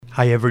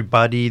Hi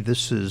everybody,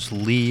 this is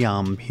Lee.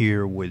 I'm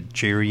here with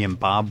Jerry and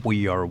Bob.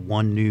 We are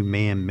One New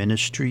Man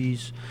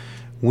Ministries.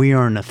 We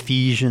are an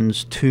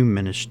Ephesians 2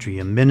 ministry,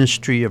 a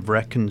ministry of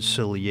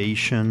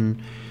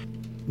reconciliation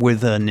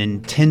with an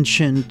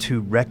intention to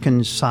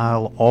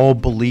reconcile all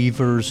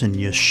believers in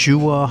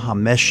Yeshua Ha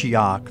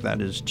Meshiach, that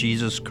is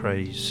Jesus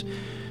Christ,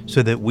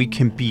 so that we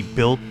can be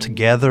built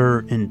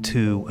together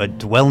into a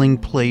dwelling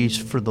place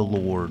for the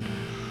Lord.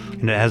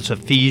 And as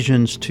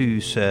Ephesians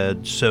 2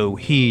 said, so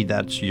he,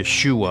 that's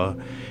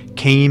Yeshua,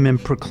 came and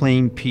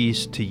proclaimed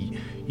peace to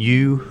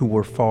you who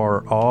were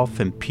far off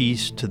and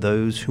peace to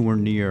those who were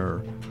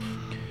near.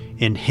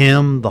 In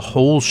him, the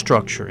whole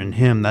structure, in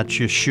him, that's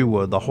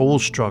Yeshua, the whole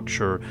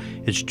structure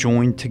is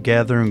joined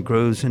together and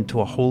grows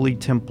into a holy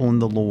temple in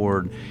the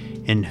Lord,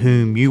 in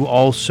whom you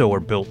also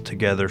are built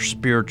together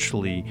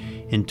spiritually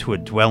into a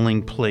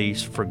dwelling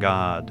place for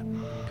God.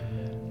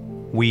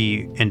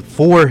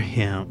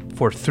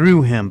 For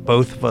through him,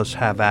 both of us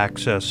have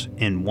access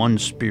in one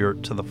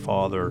spirit to the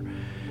Father.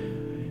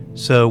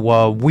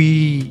 So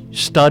we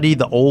study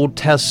the Old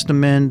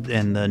Testament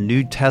and the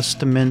New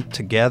Testament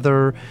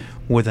together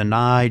with an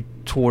eye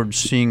towards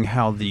seeing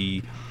how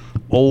the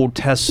Old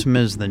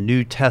Testament is the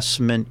New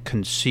Testament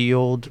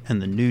concealed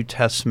and the New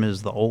Testament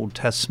is the Old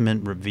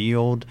Testament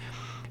revealed.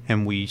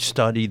 And we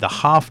study the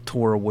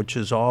Haftorah, which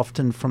is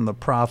often from the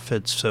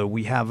prophets. So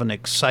we have an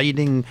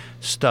exciting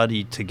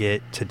study to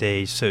get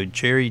today. So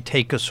Jerry,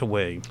 take us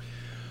away.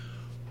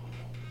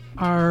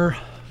 Our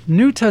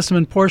New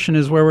Testament portion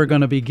is where we're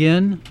going to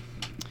begin.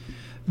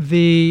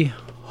 The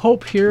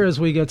hope here as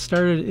we get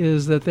started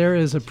is that there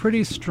is a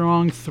pretty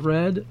strong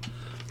thread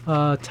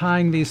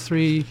tying these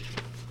three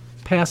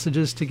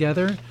passages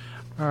together.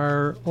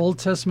 Our Old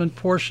Testament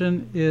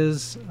portion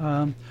is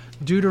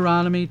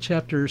Deuteronomy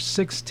chapter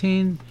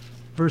 16,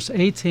 verse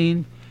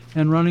 18,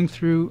 and running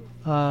through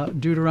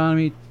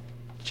Deuteronomy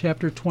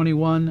chapter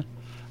 21,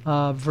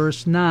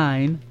 verse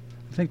 9.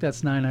 I think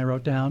that's 9 I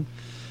wrote down.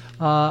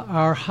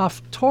 Our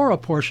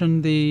Haftorah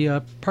portion,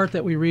 the part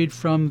that we read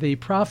from the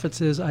prophets,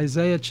 is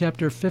Isaiah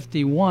chapter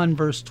 51,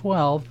 verse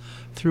 12,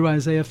 through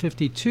Isaiah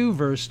 52,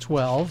 verse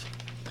 12.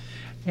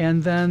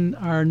 And then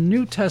our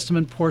New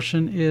Testament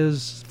portion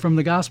is from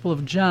the Gospel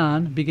of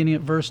John, beginning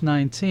at verse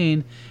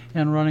 19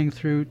 and running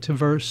through to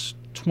verse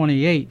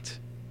 28.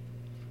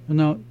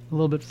 No, a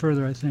little bit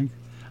further, I think.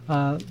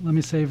 Let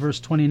me say verse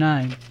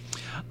 29.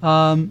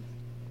 And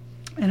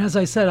as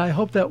I said, I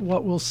hope that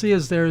what we'll see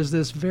is there is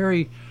this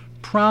very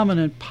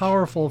prominent,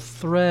 powerful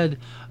thread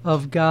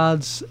of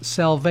God's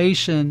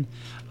salvation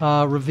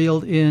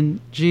revealed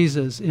in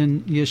Jesus,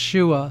 in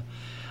Yeshua.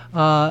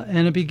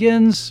 And it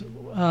begins...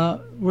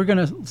 we're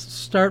going to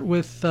start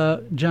with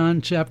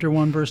John chapter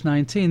 1, verse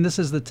 19. This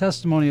is the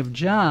testimony of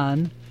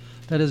John,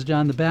 that is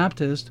John the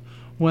Baptist,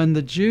 when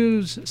the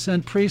Jews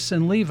sent priests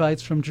and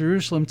Levites from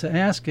Jerusalem to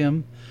ask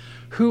him,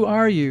 "Who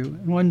are you?"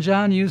 And when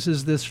John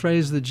uses this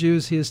phrase, the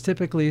Jews, he is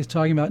typically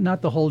talking about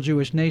not the whole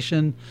Jewish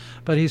nation,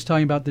 but he's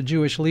talking about the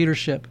Jewish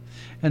leadership.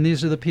 And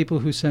these are the people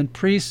who sent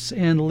priests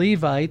and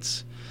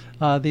Levites.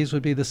 These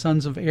would be the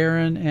sons of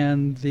Aaron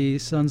and the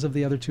sons of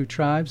the other two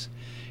tribes.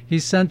 He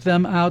sent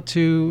them out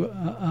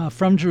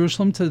from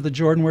Jerusalem to the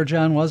Jordan where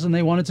John was, and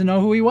they wanted to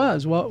know who he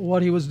was,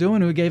 what he was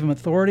doing, who gave him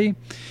authority.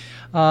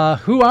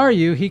 Who are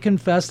you? He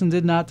confessed and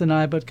did not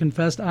deny, but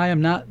confessed, I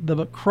am not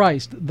the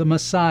Christ, the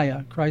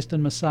Messiah. Christ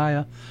and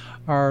Messiah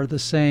are the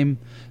same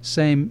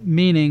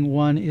meaning.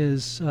 One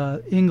is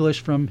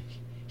English from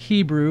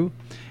Hebrew,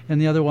 and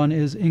the other one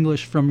is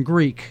English from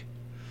Greek.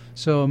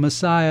 So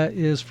Messiah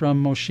is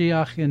from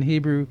Moshiach in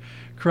Hebrew.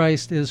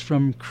 Christ is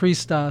from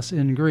Christos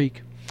in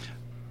Greek.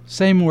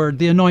 Same word,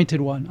 the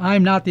anointed one.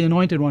 I'm not the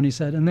anointed one, he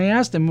said. And they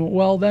asked him,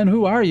 well, then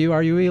who are you?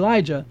 Are you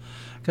Elijah?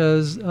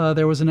 Because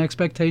there was an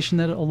expectation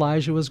that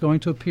Elijah was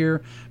going to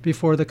appear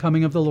before the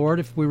coming of the Lord,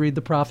 if we read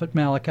the prophet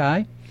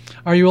Malachi.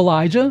 Are you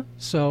Elijah?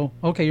 So,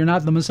 okay, you're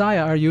not the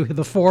Messiah. Are you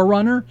the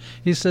forerunner?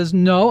 He says,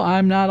 no,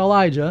 I'm not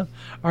Elijah.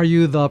 Are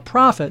you the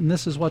prophet? And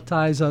this is what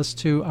ties us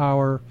to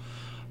our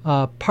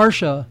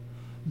Parsha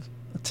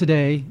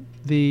today,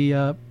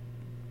 the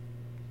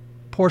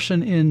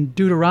portion in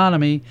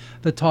Deuteronomy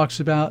that talks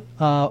about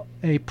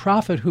a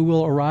prophet who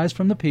will arise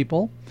from the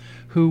people,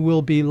 who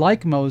will be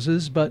like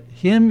Moses, but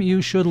him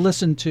you should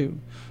listen to.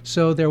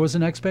 So there was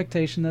an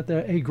expectation that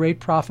a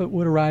great prophet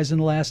would arise in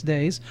the last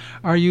days.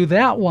 Are you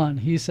that one?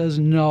 He says,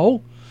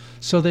 no.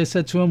 So they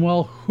said to him,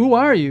 well, who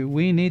are you?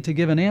 We need to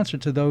give an answer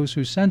to those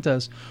who sent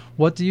us.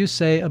 What do you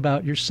say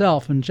about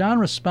yourself? And John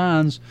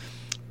responds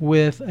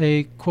with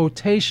a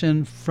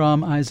quotation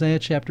from Isaiah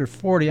chapter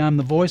 40. I'm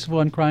the voice of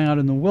one crying out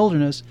in the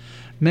wilderness,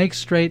 make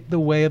straight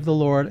the way of the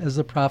Lord, as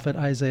the prophet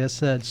Isaiah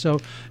said. So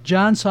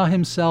John saw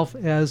himself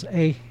as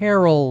a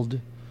herald.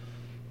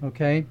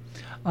 Okay?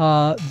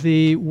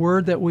 The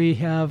word that we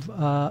have,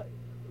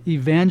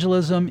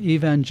 evangelism,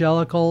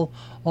 evangelical,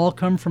 all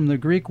come from the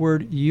Greek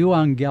word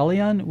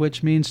euangelion,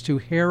 which means to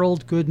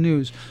herald good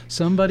news.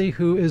 Somebody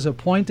who is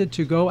appointed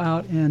to go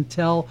out and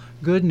tell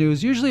good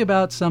news, usually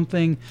about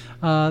something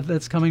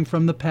that's coming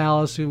from the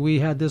palace. We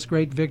had this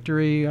great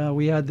victory.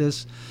 We had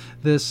this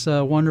this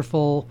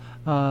wonderful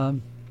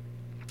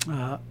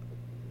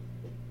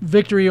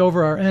victory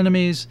over our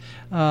enemies.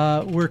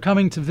 We're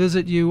coming to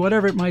visit you,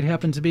 whatever it might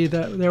happen to be.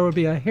 That there would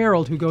be a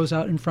herald who goes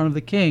out in front of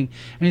the king.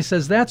 And he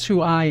says, that's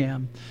who I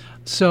am.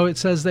 So it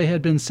says they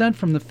had been sent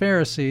from the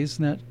Pharisees,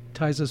 and that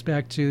ties us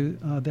back to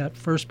that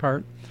first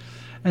part.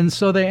 And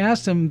so they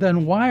asked him,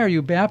 then why are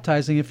you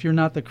baptizing if you're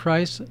not the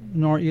Christ,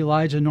 nor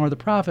Elijah, nor the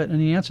prophet? And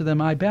he answered them,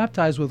 I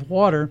baptize with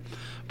water,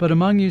 but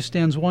among you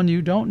stands one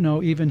you don't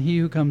know, even he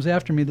who comes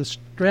after me, the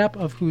strap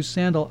of whose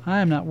sandal I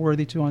am not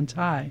worthy to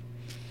untie.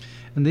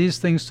 And these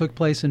things took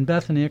place in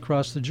Bethany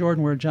across the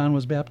Jordan where John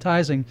was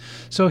baptizing.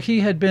 So he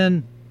had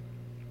been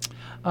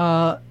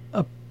a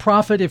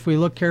prophet. If we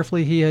look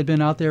carefully, he had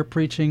been out there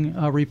preaching,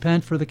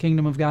 repent for the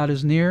kingdom of God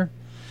is near.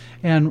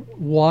 And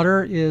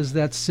water is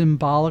that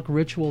symbolic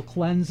ritual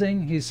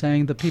cleansing. He's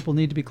saying the people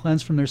need to be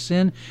cleansed from their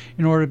sin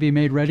in order to be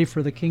made ready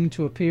for the king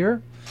to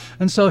appear.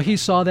 And so he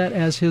saw that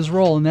as his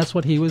role, and that's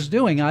what he was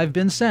doing. I've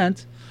been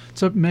sent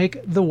to make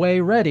the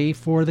way ready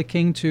for the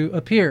king to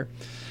appear.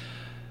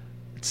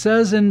 It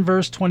says in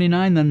verse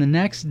 29, then the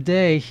next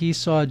day he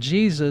saw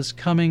Jesus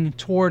coming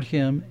toward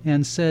him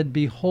and said,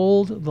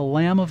 behold the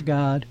Lamb of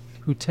God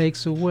who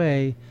takes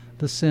away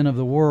the sin of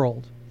the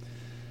world.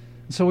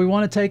 So we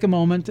want to take a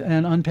moment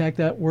and unpack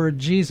that word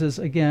Jesus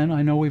again.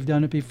 I know we've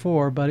done it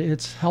before, but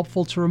it's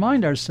helpful to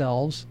remind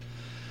ourselves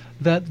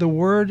that the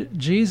word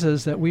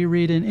Jesus that we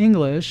read in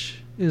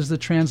English is the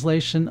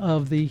translation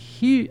of the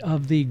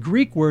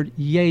Greek word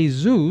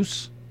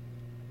Jesus,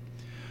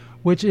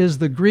 which is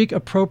the Greek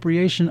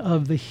appropriation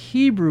of the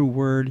Hebrew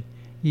word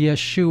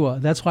Yeshua.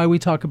 That's why we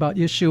talk about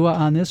Yeshua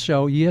on this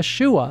show.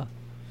 Yeshua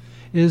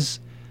is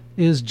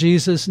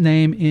Jesus'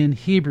 name in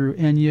Hebrew,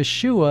 and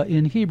Yeshua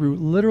in Hebrew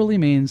literally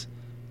means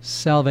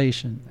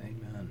salvation.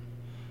 Amen.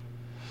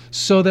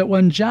 So that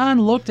when John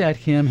looked at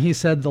him, he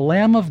said, the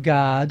Lamb of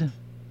God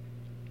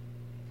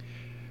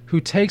who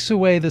takes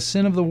away the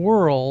sin of the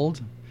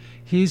world,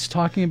 he's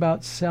talking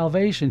about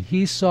salvation.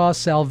 He saw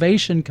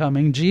salvation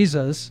coming,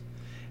 Jesus,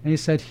 and he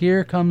said,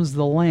 here comes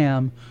the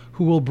Lamb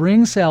who will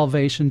bring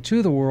salvation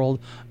to the world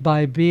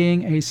by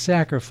being a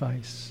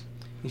sacrifice.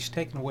 He's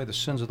taken away the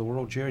sins of the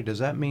world, Jerry. Does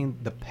that mean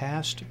the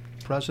past,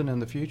 present, and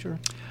the future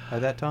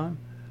at that time?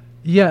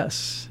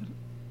 Yes.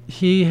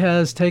 He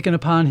has taken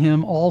upon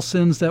him all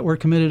sins that were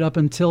committed up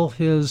until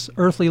his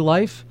earthly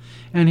life,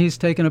 and he's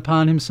taken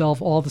upon himself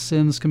all the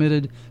sins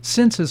committed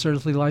since his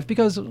earthly life.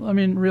 Because, I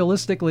mean,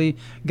 realistically,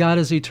 God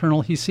is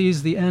eternal. He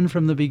sees the end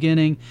from the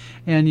beginning,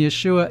 and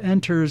Yeshua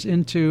enters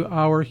into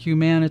our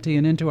humanity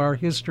and into our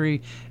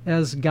history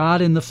as God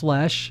in the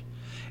flesh,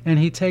 and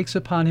he takes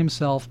upon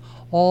himself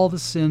all the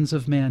sins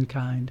of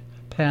mankind,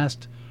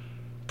 past,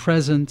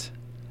 present,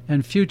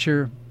 and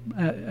future,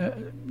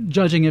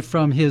 judging it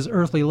from his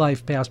earthly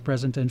life, past,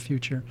 present, and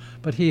future.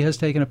 But he has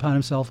taken upon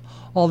himself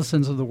all the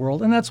sins of the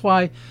world. And that's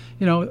why,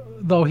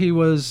 though he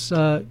was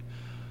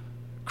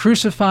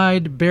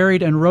crucified,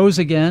 buried, and rose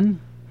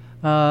again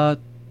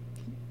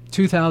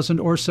 2,000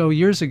 or so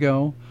years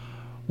ago,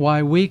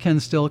 why we can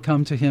still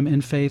come to him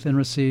in faith and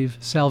receive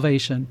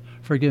salvation,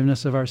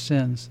 forgiveness of our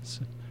sins. It's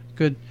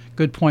a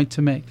good point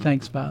to make.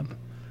 Thanks, Bob.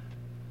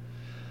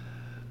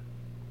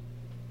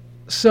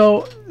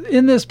 So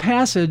in this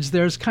passage,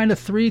 there's kind of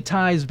three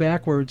ties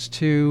backwards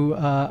to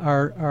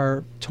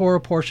our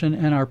Torah portion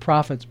and our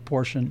prophets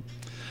portion.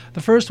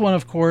 The first one,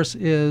 of course,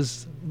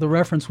 is the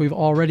reference we've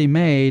already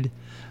made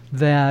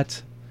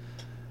that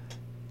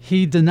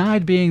he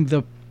denied being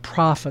the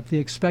prophet, the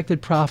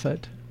expected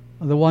prophet,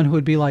 the one who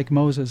would be like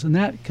Moses. And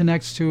that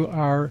connects to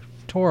our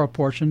Torah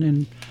portion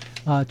in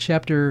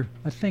chapter,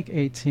 I think,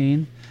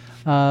 18.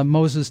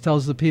 Moses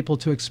tells the people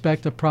to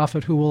expect a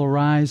prophet who will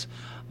arise,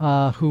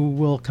 who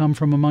will come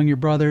from among your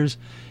brothers.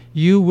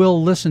 You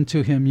will listen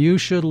to him. You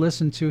should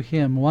listen to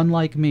him, one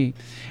like me.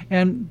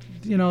 And,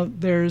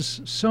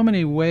 there's so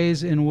many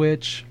ways in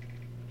which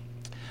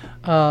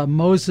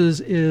Moses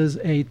is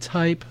a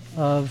type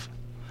of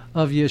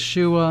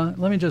Yeshua.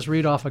 Let me just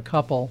read off a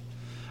couple.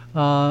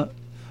 The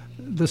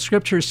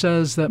scripture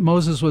says that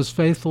Moses was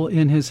faithful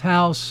in his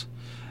house,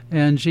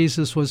 and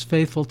Jesus was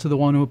faithful to the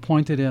one who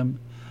appointed him.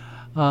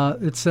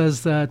 It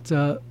says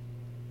that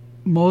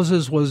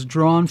Moses was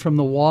drawn from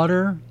the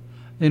water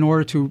in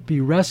order to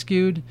be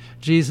rescued.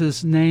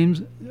 Jesus'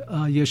 name,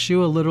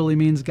 Yeshua, literally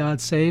means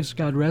God saves,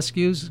 God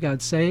rescues,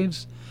 God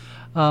saves.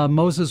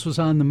 Moses was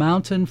on the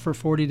mountain for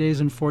 40 days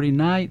and 40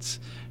 nights.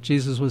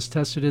 Jesus was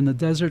tested in the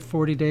desert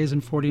 40 days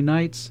and 40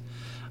 nights.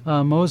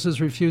 Moses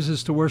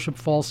refuses to worship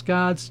false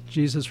gods.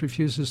 Jesus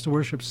refuses to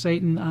worship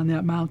Satan on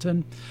that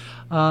mountain.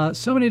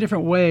 So many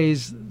different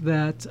ways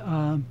that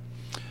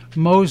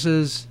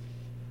Moses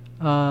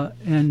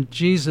and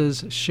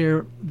Jesus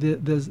share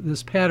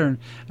this pattern.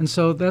 And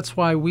so that's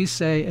why we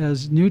say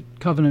as New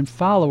Covenant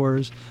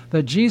followers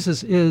that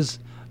Jesus is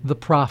the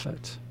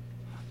prophet,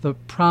 the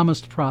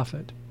promised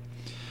prophet.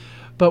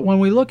 But when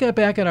we look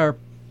back at our,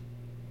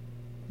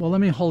 well,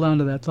 let me hold on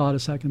to that thought a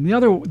second. The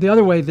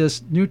other way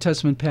this New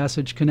Testament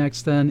passage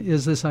connects then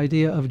is this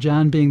idea of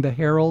John being the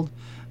herald,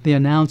 the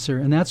announcer.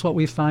 And that's what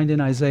we find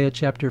in Isaiah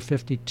chapter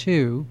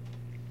 52.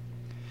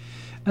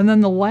 And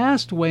then the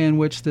last way in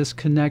which this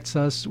connects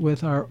us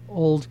with our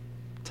Old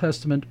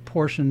Testament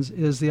portions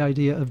is the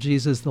idea of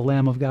Jesus, the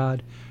Lamb of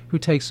God, who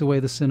takes away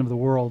the sin of the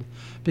world.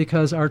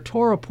 Because our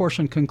Torah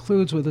portion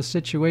concludes with a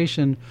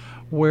situation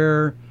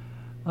where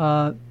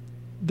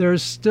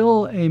there's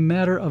still a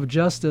matter of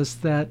justice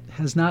that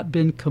has not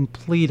been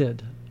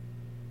completed.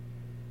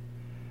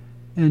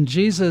 And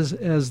Jesus,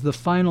 as the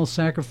final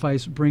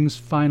sacrifice, brings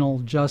final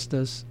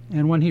justice.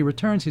 And when he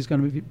returns, he's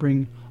going to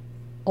bring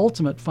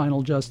ultimate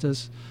final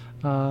justice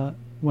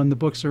when the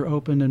books are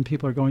opened and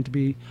people are going to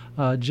be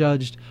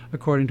judged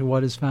according to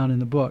what is found in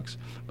the books.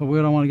 But we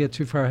don't want to get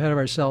too far ahead of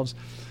ourselves.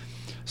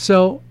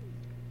 So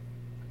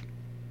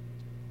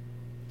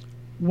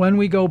when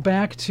we go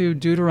back to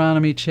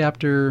Deuteronomy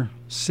chapter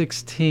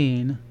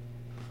 16,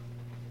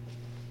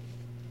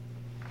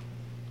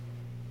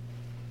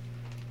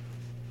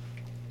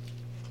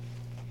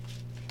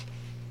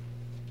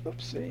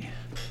 oopsie,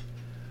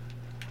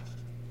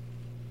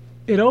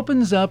 it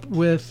opens up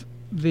with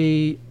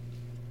the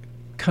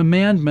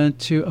commandment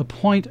to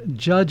appoint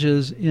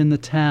judges in the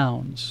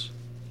towns.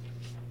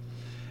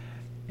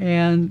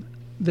 And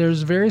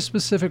there's very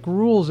specific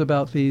rules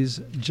about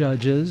these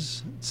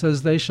judges. It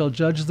says they shall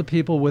judge the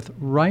people with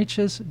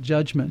righteous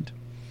judgment.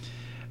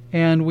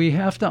 And we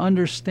have to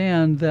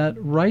understand that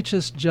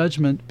righteous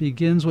judgment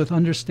begins with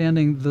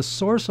understanding the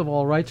source of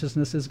all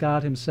righteousness is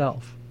God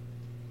himself.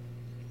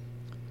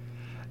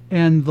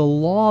 And the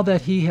law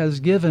that he has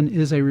given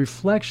is a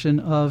reflection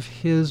of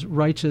his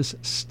righteous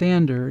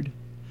standard.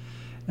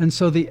 And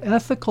so the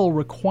ethical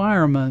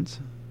requirement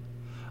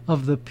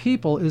of the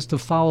people is to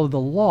follow the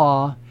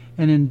law,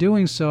 and in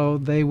doing so,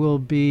 they will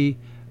be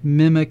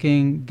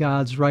mimicking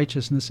God's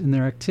righteousness in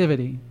their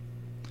activity.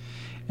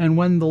 And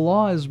when the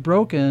law is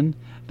broken,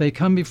 they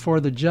come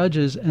before the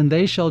judges, and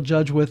they shall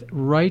judge with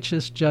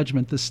righteous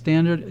judgment. The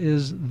standard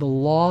is the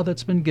law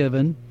that's been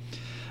given.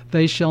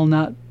 They shall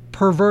not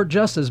pervert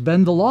justice,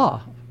 bend the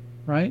law,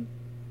 right?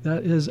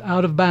 That is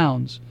out of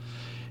bounds.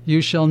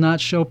 You shall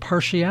not show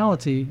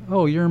partiality.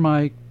 Oh, you're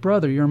my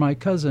brother, you're my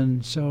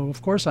cousin, so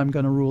of course I'm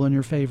going to rule in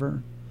your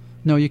favor.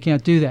 No, you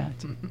can't do that.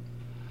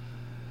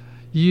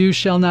 You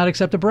shall not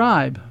accept a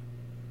bribe.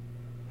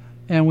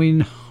 And we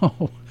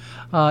know,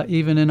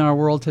 even in our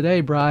world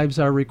today, bribes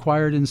are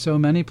required in so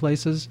many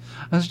places.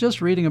 I was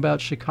just reading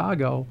about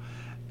Chicago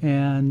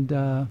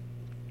and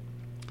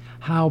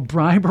how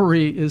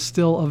bribery is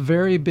still a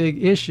very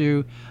big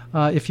issue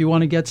if you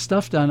want to get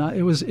stuff done.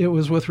 It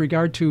was with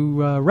regard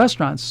to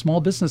restaurants,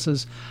 small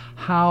businesses,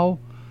 how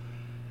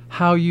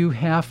you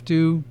have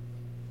to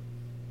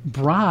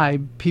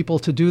bribe people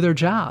to do their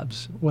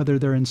jobs, whether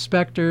they're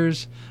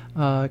inspectors,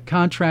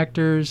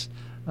 contractors,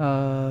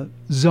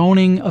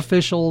 zoning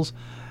officials.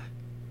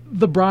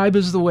 The bribe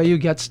is the way you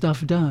get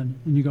stuff done.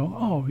 And you go,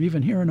 oh,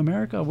 even here in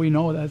America, we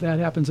know that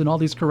happens in all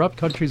these corrupt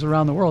countries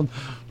around the world.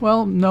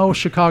 Well, no,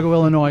 Chicago,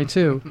 Illinois,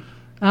 too.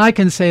 I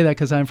can say that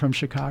because I'm from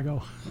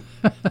Chicago.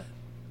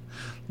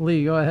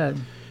 Lee, go ahead.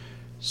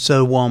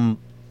 So,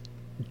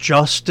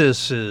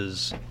 justice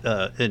is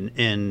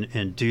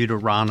in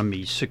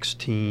Deuteronomy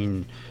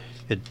 16,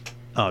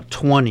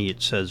 20.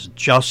 It says,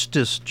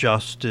 "Justice,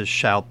 justice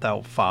shalt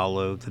thou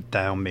follow, that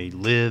thou may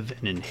live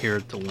and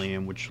inherit the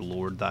land which the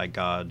Lord thy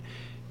God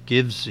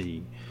gives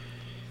thee."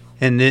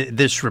 And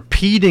this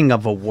repeating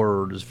of a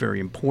word is very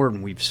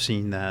important. We've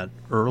seen that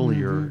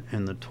earlier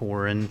in the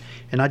Torah,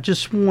 and I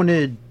just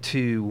wanted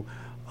to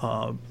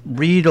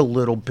read a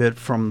little bit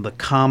from the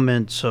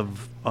comments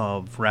of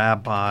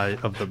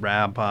the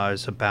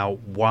rabbis about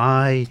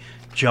why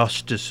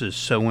justice is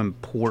so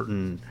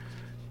important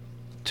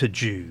to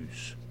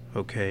Jews.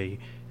 Okay,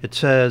 it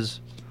says,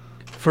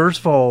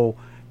 first of all,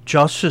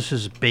 justice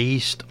is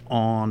based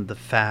on the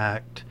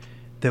fact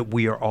that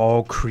we are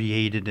all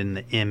created in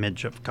the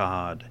image of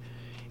God,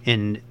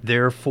 and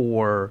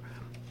therefore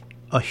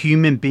a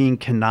human being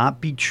cannot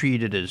be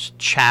treated as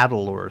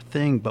chattel or a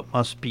thing, but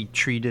must be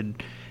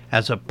treated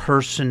as a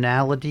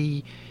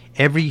personality.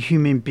 Every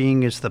human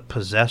being is the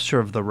possessor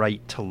of the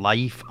right to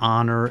life,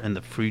 honor, and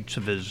the fruits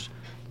of his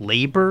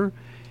labor.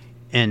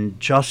 And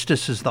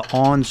justice is the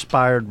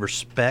awe-inspired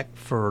respect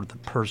for the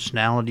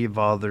personality of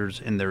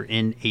others and their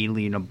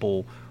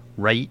inalienable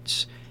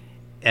rights,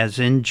 as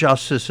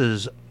injustice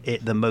is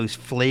the most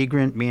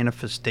flagrant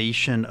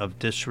manifestation of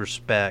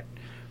disrespect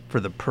for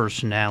the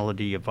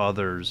personality of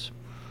others.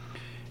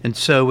 And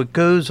so it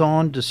goes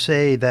on to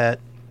say that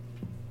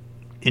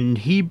in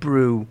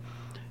Hebrew,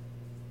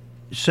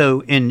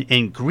 so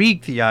in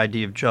Greek, the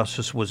idea of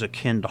justice was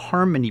akin to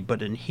harmony,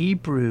 but in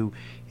Hebrew,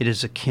 it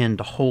is akin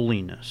to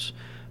holiness.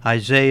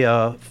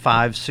 Isaiah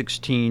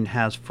 5:16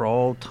 has for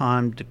all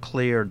time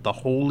declared, "The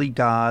holy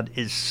God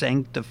is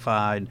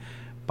sanctified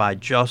by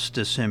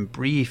justice." In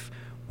brief,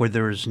 where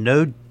there is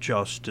no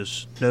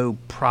justice, no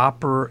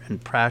proper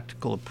and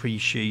practical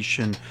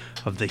appreciation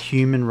of the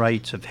human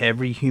rights of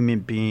every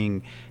human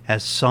being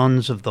as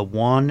sons of the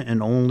one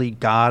and only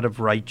God of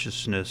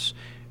righteousness,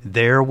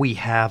 there we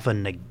have a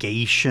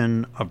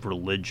negation of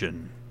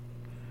religion.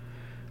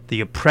 the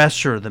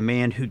oppressor, the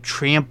man who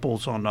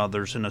tramples on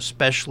others, and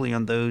especially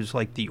on those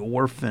like the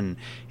orphan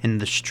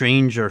and the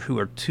stranger who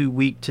are too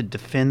weak to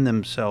defend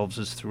themselves,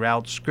 is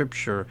throughout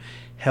Scripture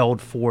held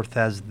forth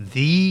as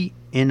the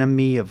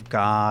enemy of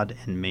God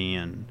and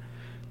man.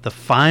 The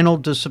final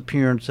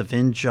disappearance of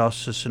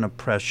injustice and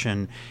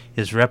oppression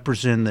is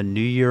represented in the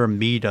New Year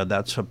Amida,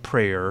 that's a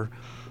prayer,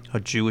 a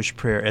Jewish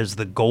prayer, as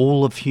the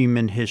goal of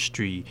human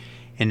history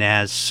and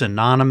as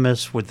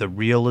synonymous with the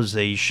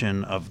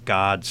realization of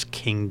God's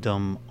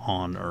kingdom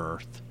on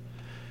earth.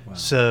 Wow.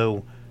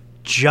 So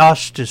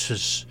justice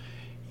is,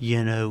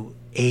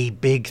 a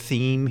big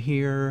theme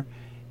here,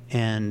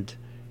 and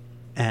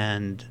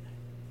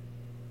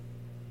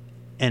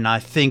I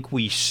think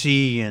we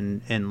see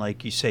in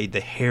like you say,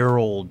 the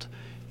herald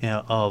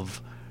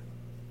of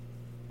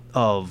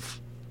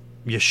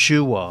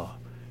Yeshua,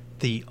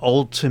 the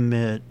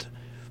ultimate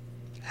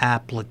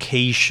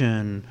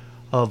application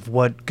of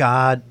what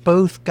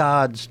both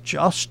God's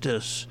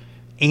justice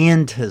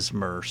and His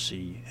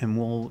mercy,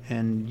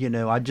 and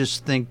I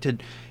just think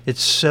that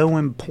it's so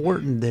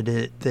important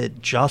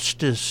that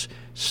justice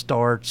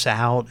starts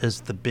out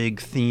as the big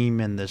theme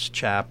in this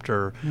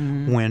chapter,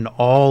 when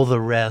all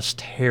the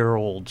rest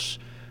heralds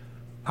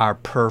our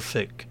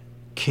perfect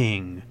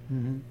King,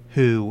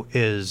 who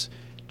is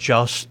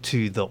just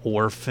to the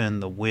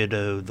orphan, the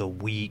widow, the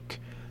weak,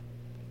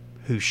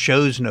 who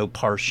shows no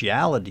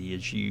partiality,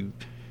 as you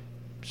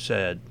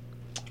said.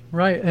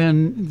 Right,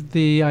 and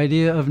the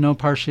idea of no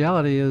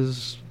partiality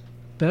is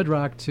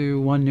bedrock to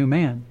one new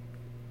man,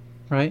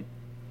 right?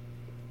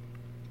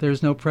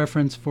 There's no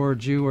preference for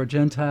Jew or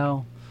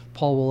Gentile.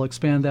 Paul will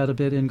expand that a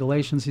bit in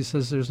Galatians. He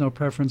says there's no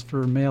preference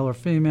for male or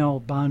female,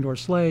 bond or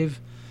slave.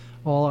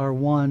 All are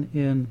one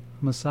in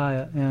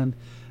Messiah, and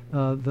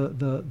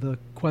the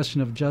question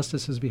of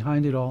justice is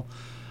behind it all.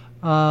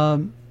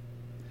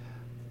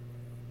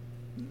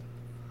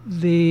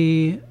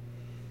 The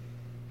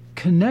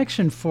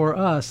connection for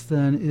us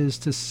then is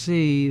to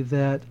see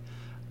that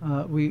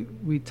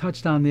we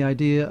touched on the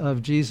idea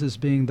of Jesus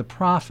being the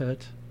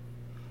prophet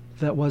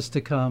that was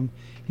to come.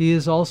 He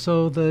is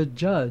also the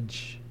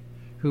judge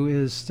who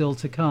is still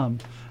to come.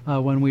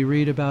 When we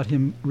read about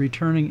him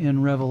returning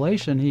in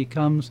Revelation, he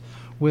comes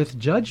with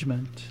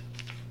judgment.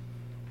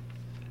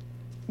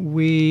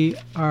 We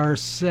are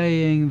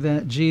saying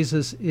that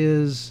Jesus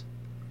is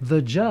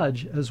the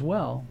judge as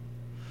well.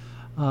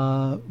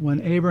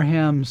 When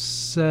Abraham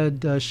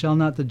said, shall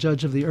not the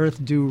judge of the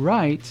earth do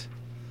right,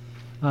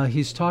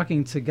 he's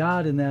talking to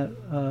God in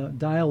that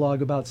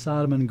dialogue about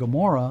Sodom and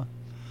Gomorrah.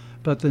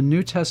 But the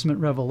New Testament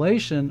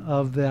revelation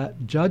of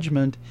that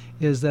judgment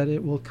is that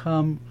it will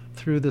come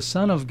through the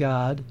Son of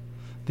God,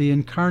 the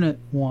incarnate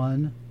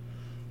one,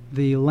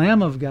 the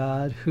Lamb of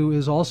God, who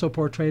is also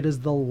portrayed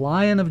as the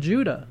Lion of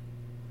Judah,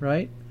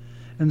 right?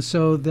 And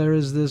so there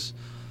is this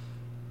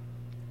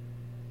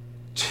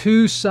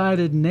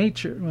two-sided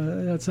nature.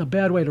 That's a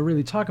bad way to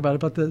really talk about it,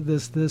 but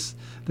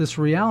this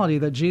reality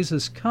that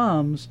Jesus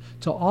comes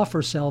to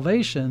offer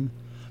salvation,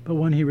 but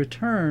when he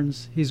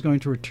returns, he's going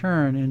to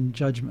return in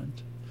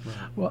judgment.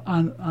 Right.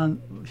 Well,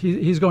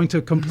 he's going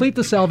to complete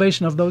the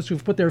salvation of those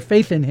who've put their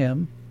faith in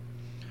him.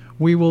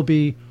 We will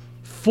be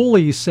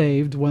fully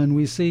saved when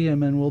we see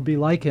him, and we'll be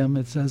like him,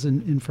 it says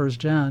in 1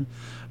 John.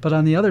 But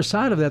on the other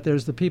side of that,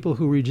 there's the people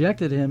who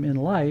rejected him in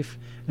life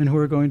and who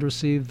are going to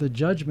receive the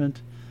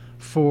judgment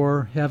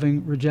for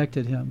having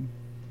rejected him.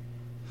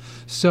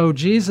 So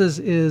Jesus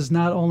is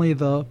not only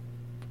the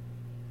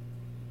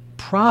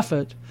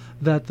prophet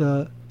that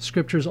the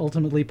Scriptures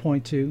ultimately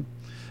point to,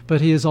 but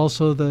he is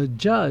also the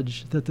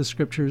judge that the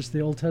Scriptures,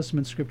 the Old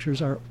Testament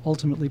Scriptures, are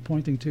ultimately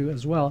pointing to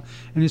as well.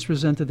 And he's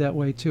presented that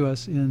way to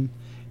us in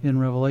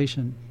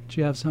Revelation.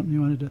 Do you have something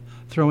you wanted to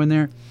throw in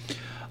there?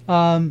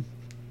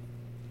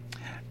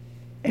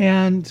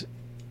 And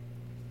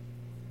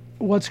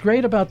what's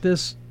great about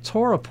this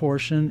Torah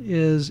portion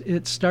is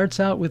it starts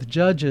out with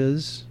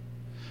Judges,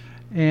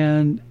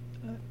 and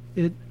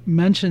it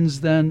mentions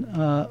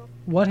then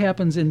what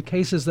happens in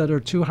cases that are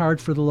too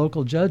hard for the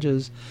local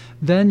judges.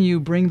 Then you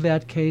bring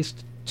that case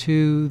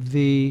to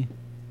the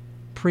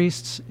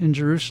priests in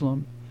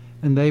Jerusalem,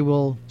 and they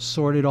will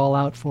sort it all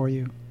out for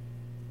you.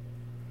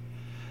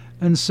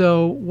 And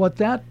so what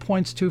that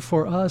points to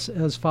for us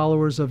as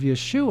followers of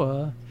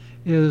Yeshua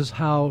is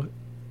how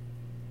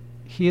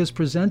he is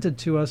presented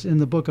to us in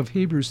the book of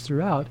Hebrews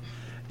throughout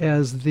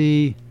as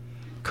the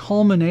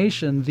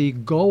culmination, the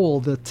goal,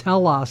 the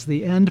telos,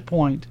 the end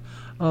point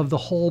of the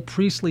whole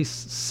priestly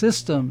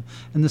system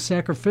and the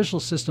sacrificial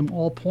system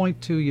all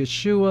point to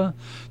Yeshua,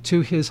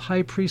 to his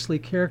high priestly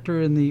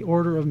character in the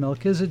order of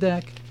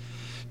Melchizedek,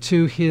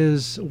 to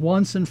his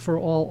once and for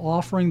all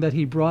offering that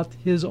he brought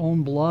his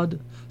own blood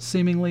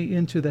seemingly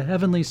into the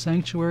heavenly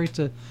sanctuary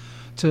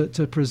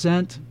to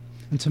present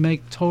and to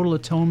make total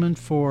atonement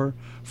for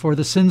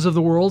the sins of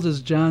the world, as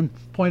John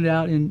pointed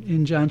out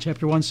in John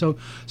chapter 1. So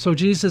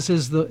Jesus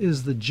is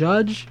the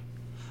judge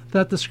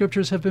that the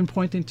Scriptures have been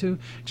pointing to.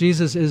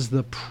 Jesus is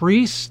the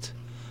priest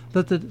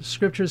that the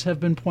Scriptures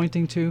have been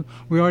pointing to.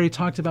 We already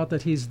talked about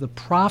that he's the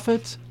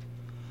prophet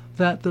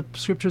that the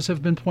scriptures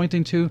have been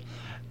pointing to.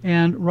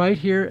 And right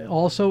here,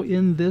 also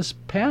in this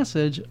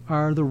passage,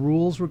 are the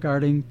rules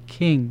regarding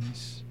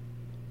kings.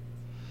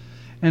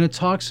 And it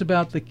talks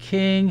about the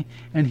king,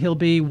 and he'll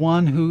be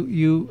one who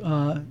you,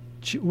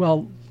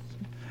 well,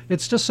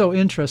 it's just so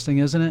interesting,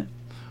 isn't it?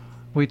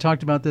 We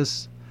talked about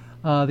this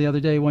the other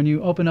day. When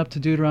you open up to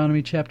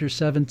Deuteronomy chapter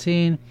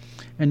 17,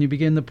 and you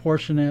begin the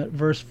portion at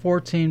verse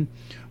 14,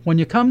 when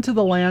you come to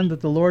the land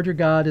that the Lord your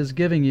God is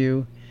giving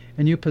you,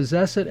 and you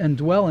possess it and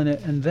dwell in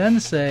it, and then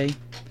say,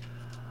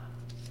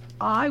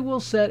 I will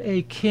set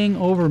a king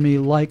over me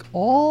like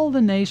all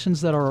the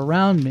nations that are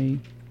around me.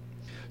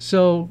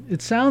 So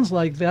it sounds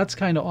like that's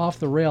kind of off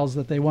the rails,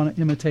 that they want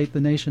to imitate the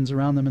nations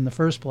around them in the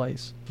first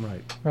place.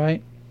 Right.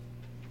 Right?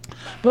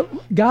 But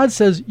God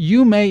says,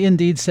 you may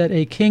indeed set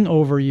a king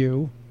over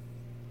you,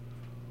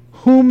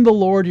 whom the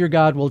Lord your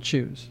God will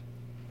choose.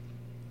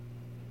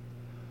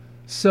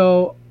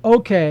 So,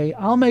 okay,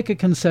 I'll make a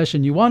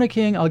concession. You want a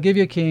king, I'll give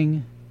you a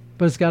king,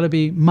 but it's got to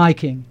be my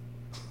king.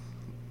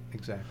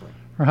 Exactly.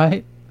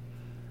 Right?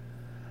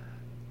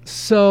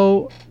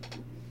 So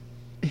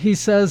he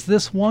says,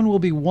 this one will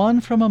be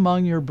one from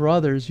among your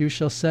brothers you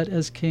shall set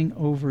as king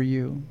over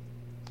you.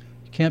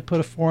 You can't put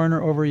a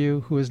foreigner over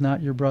you who is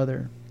not your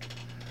brother.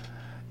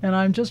 And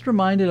I'm just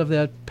reminded of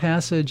that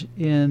passage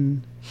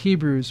in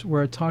Hebrews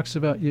where it talks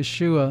about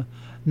Yeshua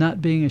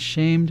not being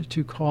ashamed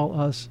to call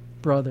us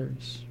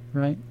brothers,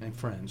 right? And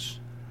friends.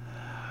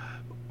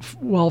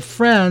 Well,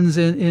 friends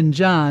in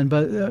John,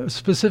 but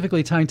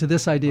specifically tying to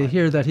this idea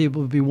here that he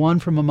will be one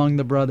from among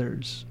the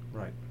brothers.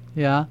 Right.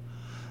 Yeah?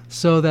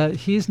 So that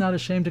he's not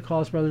ashamed to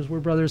call us brothers. We're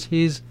brothers.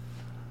 He's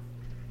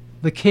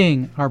the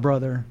king, our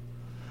brother.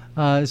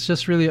 It's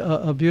just really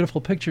a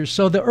beautiful picture.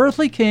 So the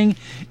earthly king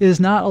is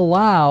not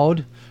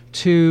allowed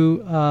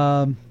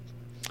to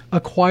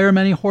acquire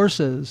many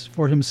horses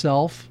for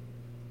himself.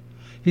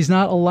 He's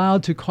not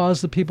allowed to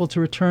cause the people to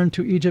return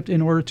to Egypt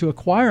in order to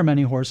acquire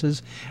many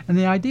horses. And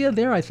the idea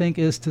there, I think,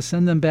 is to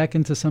send them back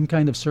into some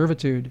kind of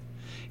servitude.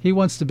 He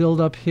wants to build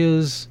up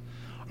his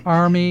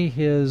army,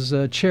 his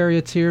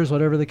charioteers,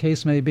 whatever the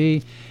case may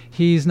be.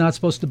 He's not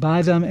supposed to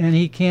buy them, and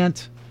he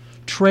can't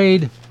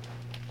trade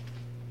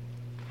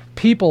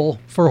people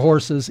for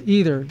horses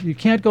either. You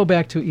can't go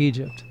back to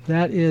Egypt.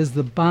 That is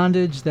the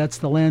bondage. That's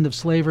the land of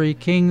slavery.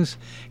 Kings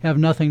have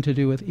nothing to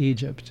do with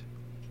Egypt.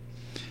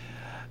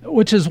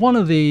 Which is one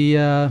of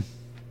the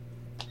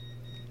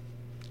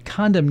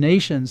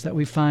condemnations that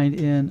we find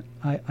in,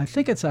 I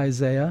think it's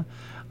Isaiah,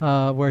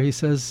 where he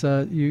says,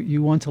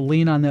 you want to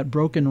lean on that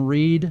broken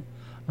reed,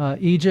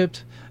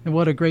 Egypt. And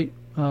what a great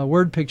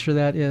word picture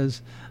that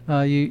is.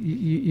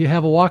 You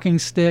have a walking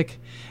stick,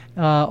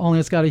 only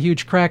it's got a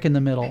huge crack in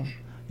the middle.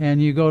 And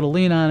you go to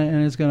lean on it,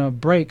 and it's going to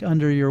break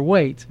under your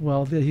weight.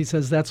 Well, he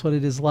says that's what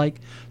it is like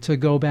to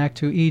go back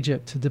to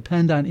Egypt. To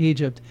depend on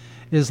Egypt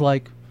is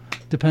like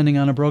depending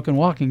on a broken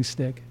walking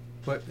stick.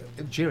 But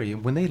Jerry,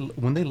 when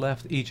they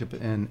left Egypt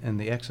in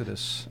the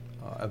Exodus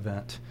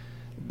event,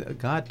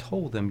 God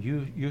told them,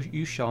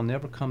 "You shall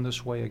never come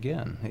this way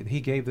again." He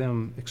gave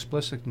them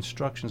explicit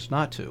instructions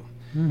not to.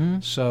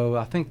 Mm-hmm. So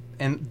I think,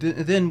 and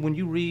then when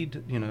you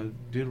read,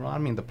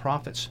 Deuteronomy and the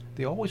prophets,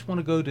 they always want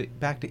to go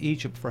back to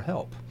Egypt for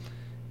help,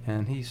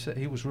 and he said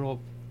he was real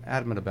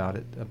adamant about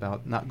it,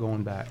 about not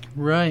going back.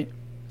 Right.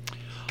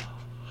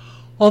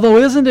 Although,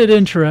 isn't it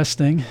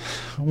interesting?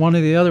 One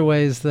of the other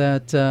ways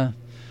that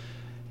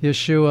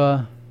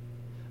Yeshua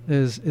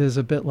is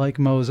a bit like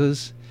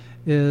Moses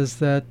is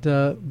that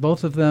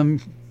both of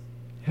them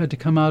had to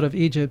come out of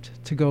Egypt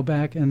to go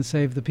back and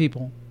save the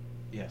people.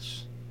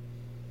 Yes.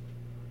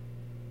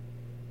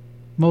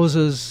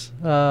 Moses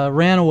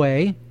ran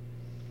away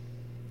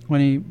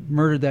when he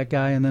murdered that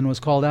guy and then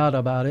was called out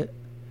about it.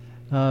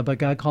 But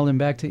God called him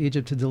back to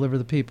Egypt to deliver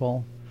the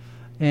people.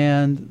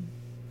 And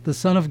the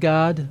Son of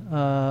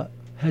God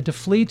had to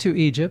flee to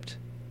Egypt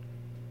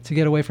to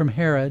get away from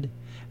Herod,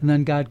 and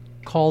then God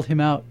called him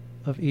out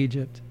of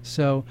Egypt.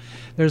 So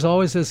there's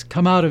always this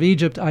come out of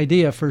Egypt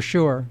idea for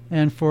sure.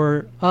 And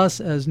for us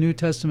as New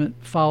Testament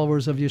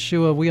followers of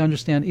Yeshua, we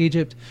understand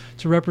Egypt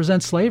to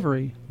represent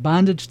slavery,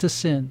 bondage to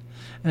sin.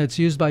 And it's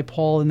used by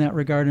Paul in that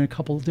regard in a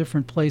couple of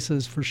different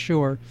places for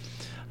sure.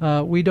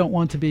 We don't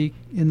want to be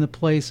in the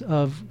place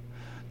of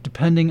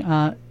depending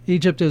on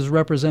Egypt is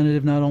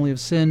representative not only of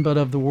sin, but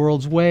of the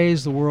world's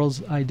ways, the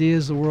world's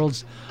ideas, the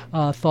world's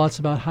thoughts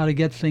about how to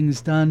get things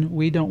done.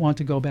 We don't want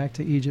to go back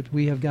to Egypt.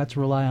 We have got to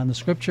rely on the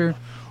Scripture.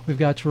 We've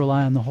got to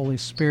rely on the Holy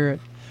Spirit.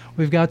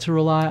 We've got to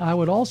rely, I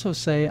would also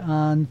say,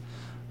 on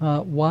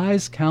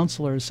wise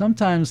counselors.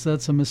 Sometimes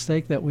that's a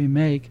mistake that we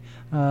make,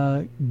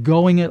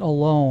 going it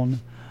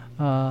alone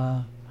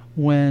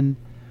when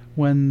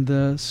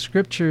the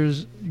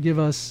Scriptures give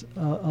us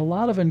a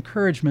lot of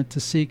encouragement to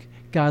seek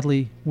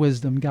godly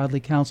wisdom, godly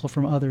counsel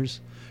from others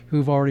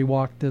who've already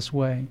walked this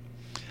way.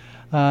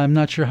 I'm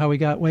not sure how we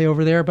got way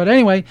over there, but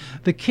anyway,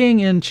 the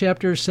king in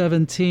chapter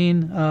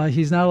 17,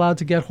 he's not allowed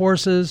to get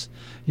horses.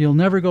 You'll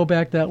never go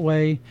back that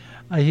way.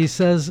 He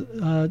says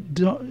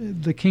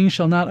the king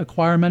shall not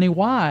acquire many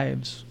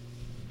wives.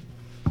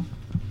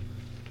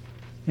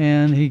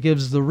 And he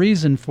gives the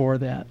reason for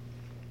that.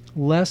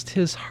 Lest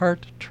his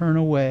heart turn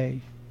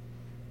away,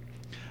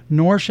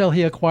 nor shall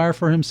he acquire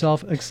for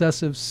himself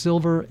excessive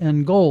silver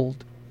and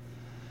gold.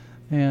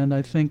 And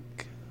I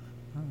think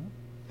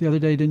the other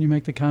day, didn't you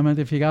make the comment,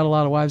 if you got a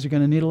lot of wives, you're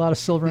going to need a lot of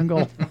silver and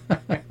gold?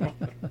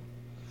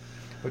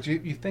 But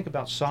you think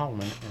about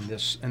Solomon in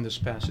this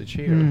passage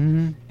here,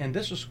 Mm-hmm. and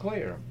this is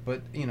clear.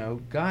 But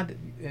God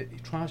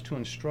tries to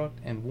instruct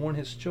and warn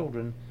His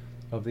children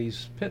of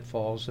these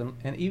pitfalls,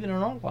 and even in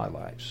our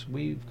lives,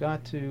 we've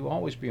got to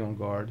always be on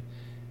guard,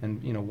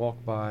 and walk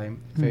by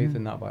faith Mm-hmm.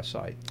 and not by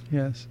sight.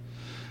 Yes,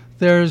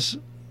 there's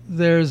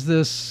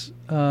this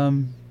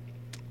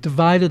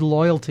divided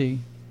loyalty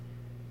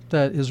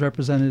that is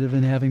representative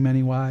in having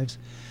many wives.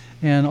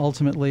 And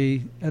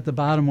ultimately, at the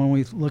bottom, when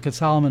we look at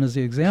Solomon as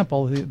the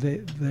example,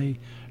 they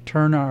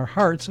turn our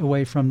hearts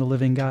away from the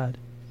living God.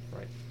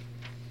 Right.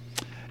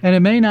 And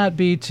it may not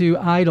be to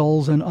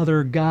idols and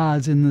other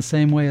gods in the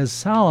same way as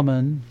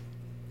Solomon,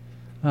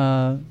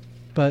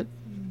 but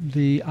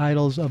the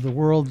idols of the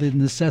world, the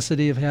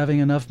necessity of having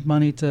enough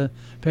money to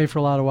pay for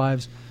a lot of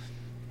wives,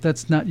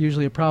 that's not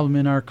usually a problem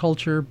in our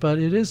culture, but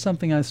it is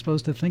something I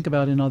suppose to think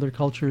about in other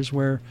cultures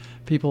where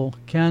people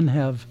can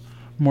have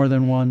more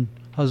than one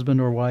husband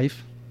or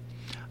wife.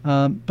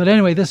 But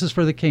anyway, this is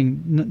for the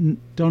king.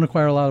 Don't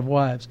acquire a lot of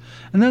wives.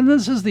 And then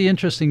this is the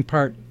interesting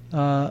part.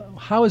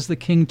 How is the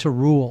king to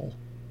rule?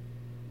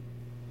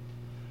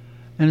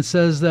 And it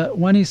says that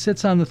when he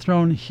sits on the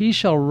throne, he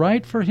shall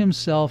write for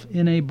himself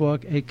in a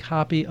book a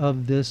copy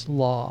of this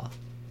law.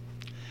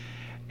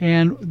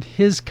 And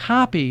his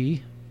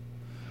copy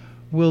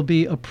will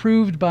be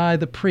approved by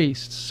the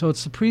priests. So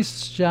it's the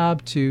priest's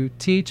job to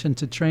teach and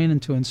to train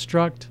and to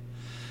instruct.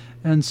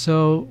 And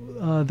so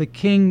the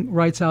king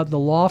writes out the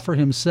law for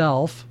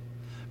himself,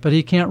 but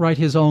he can't write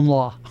his own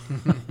law.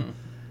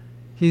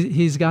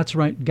 He's got to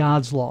write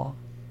God's law,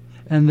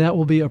 and that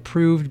will be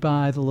approved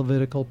by the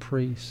Levitical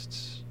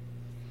priests.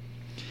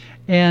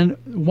 And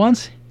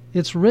once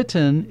it's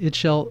written, it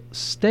shall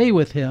stay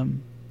with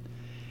him.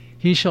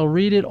 He shall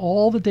read it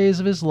all the days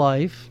of his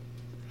life,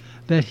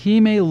 that he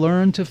may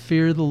learn to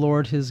fear the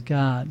Lord his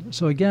God.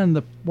 So again,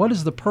 what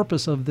is the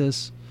purpose of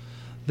this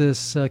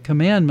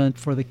commandment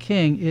for the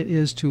king? It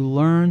is to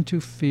learn to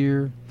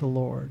fear the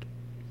Lord,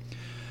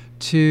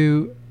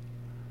 to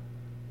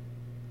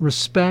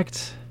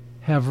respect,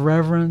 have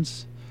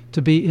reverence,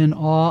 to be in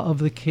awe of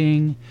the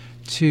king,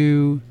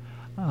 to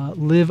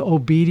live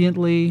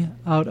obediently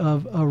out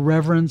of a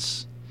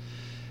reverence.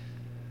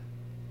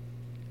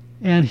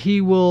 And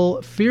he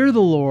will fear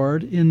the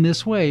Lord in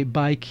this way,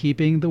 by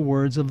keeping the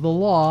words of the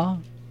law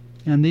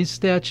and these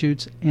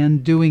statutes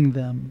and doing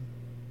them.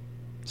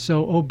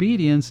 So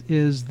obedience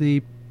is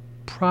the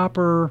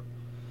proper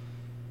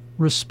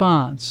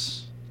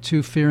response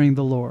to fearing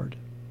the Lord,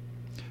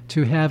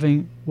 to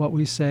having what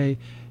we say,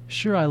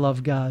 sure, I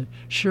love God,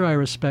 sure, I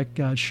respect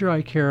God, sure,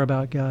 I care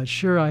about God,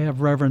 sure, I have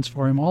reverence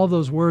for Him. All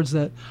those words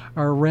that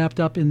are wrapped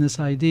up in this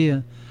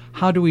idea.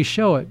 How do we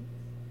show it?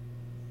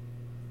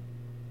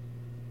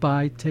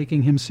 By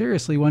taking Him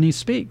seriously when He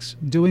speaks,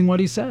 doing what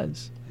He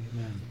says.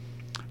 Amen.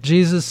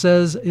 Jesus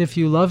says, if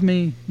you love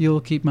me, you'll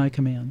keep my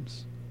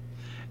commands.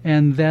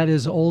 And that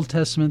is Old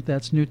Testament,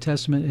 that's New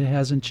Testament, it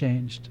hasn't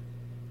changed.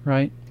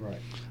 Right? Right.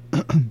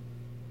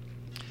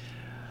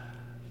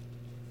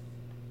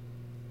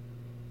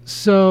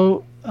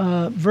 So,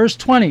 verse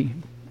 20,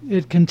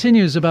 it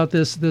continues about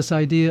this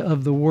idea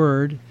of the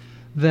word,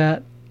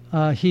 that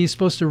he's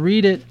supposed to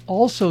read it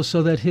also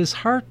so that his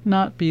heart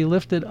not be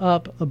lifted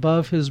up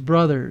above his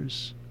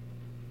brothers,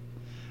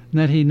 and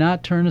that he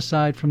not turn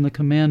aside from the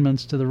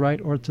commandments to the right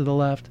or to the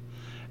left,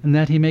 and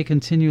that he may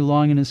continue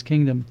long in his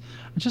kingdom.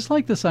 I just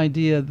like this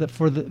idea that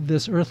for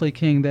this earthly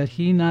king, that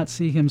he not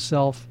see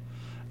himself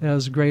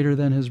as greater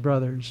than his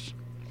brothers.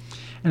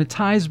 And it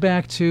ties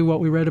back to what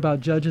we read about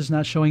judges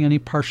not showing any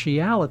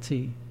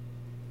partiality.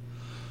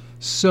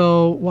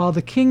 So while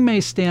the king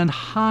may stand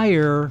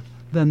higher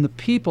than the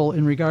people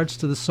in regards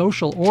to the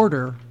social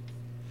order,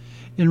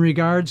 in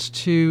regards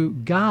to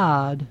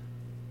God,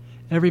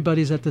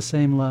 everybody's at the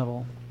same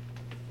level.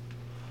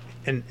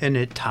 And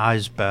it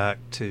ties back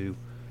to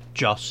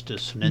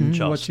justice and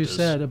injustice. What you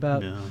said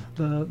about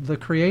the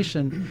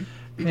creation,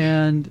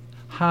 and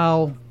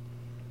how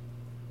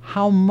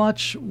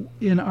much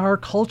in our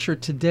culture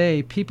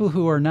today, people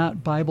who are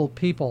not Bible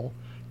people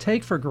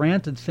take for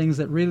granted things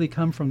that really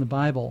come from the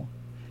Bible.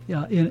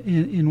 Yeah,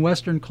 in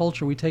Western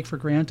culture, we take for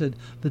granted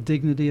the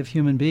dignity of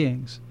human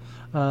beings,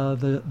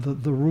 the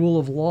rule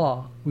of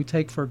law. We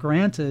take for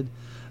granted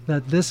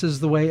that this is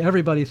the way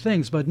everybody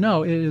thinks, but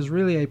no, it is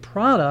really a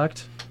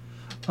product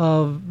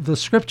of the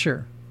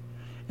Scripture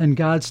and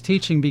God's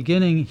teaching,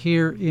 beginning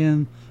here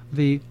in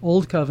the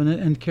Old Covenant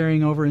and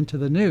carrying over into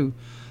the New,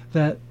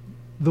 that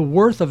the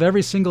worth of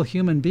every single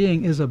human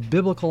being is a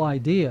biblical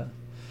idea.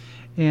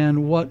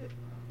 And what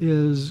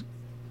is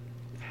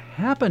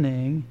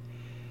happening,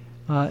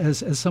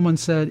 as someone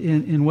said,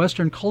 in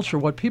Western culture,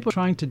 what people are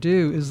trying to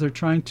do is they're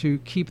trying to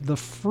keep the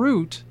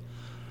fruit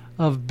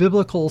of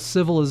biblical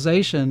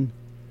civilization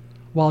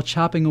while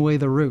chopping away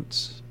the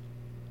roots.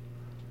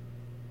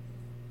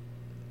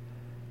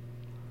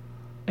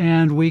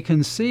 And we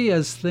can see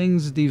as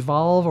things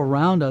devolve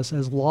around us,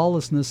 as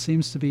lawlessness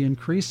seems to be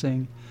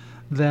increasing,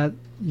 that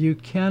you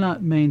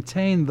cannot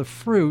maintain the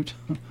fruit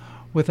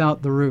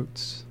without the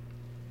roots.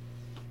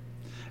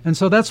 And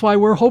so that's why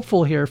we're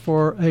hopeful here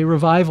for a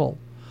revival.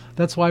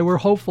 That's why we're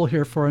hopeful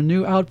here for a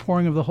new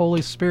outpouring of the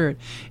Holy Spirit.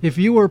 If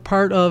you were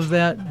part of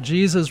that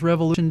Jesus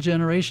Revolution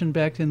generation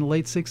back in the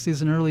late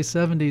 60s and early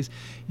 70s,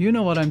 you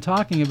know what I'm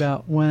talking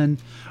about when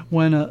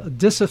a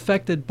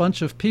disaffected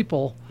bunch of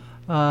people,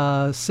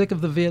 sick of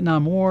the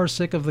Vietnam War,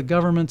 sick of the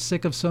government,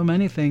 sick of so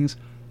many things,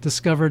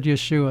 discovered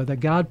Yeshua,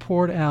 that God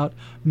poured out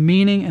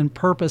meaning and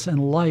purpose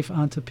and life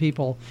onto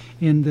people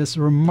in this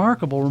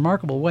remarkable,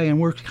 remarkable way. And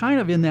we're kind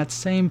of in that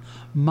same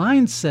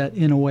mindset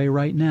in a way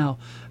right now,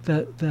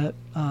 that the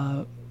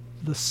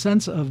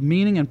sense of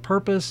meaning and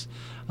purpose,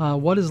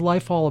 what is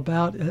life all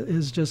about,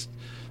 is just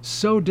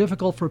so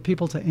difficult for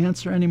people to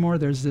answer anymore.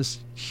 There's this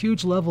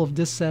huge level of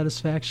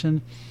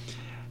dissatisfaction,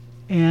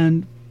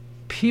 and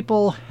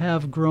people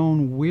have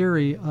grown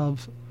weary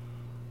of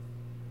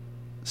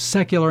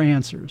secular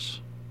answers.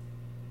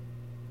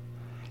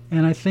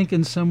 And I think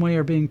in some way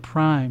are being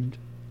primed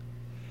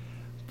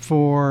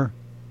for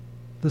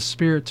the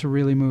Spirit to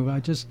really move.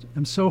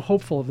 I'm so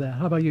hopeful of that.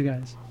 How about you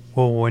guys?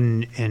 Well,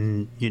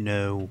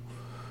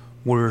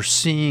 we're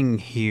seeing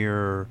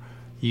here,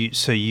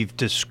 so you've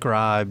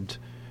described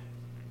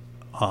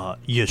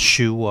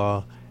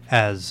Yeshua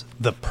as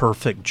the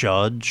perfect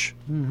judge,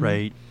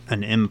 right?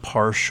 An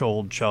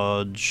impartial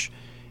judge,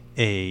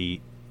 a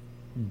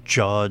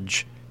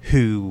judge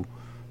whose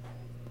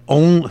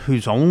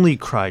only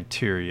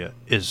criteria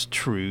is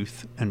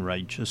truth and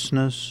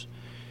righteousness.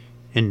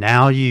 And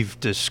now you've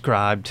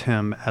described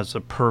him as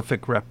a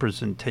perfect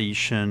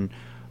representation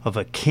of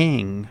a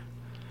king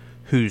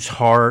whose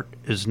heart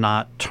is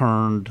not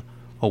turned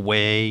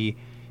away,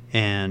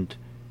 and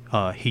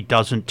he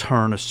doesn't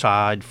turn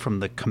aside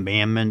from the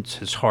commandments.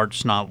 His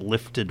heart's not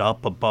lifted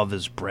up above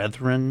his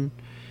brethren.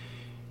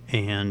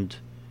 And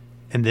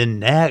then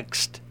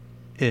next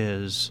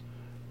is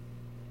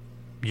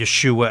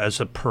Yeshua as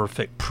a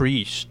perfect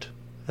priest,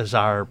 as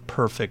our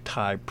perfect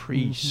high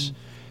priest.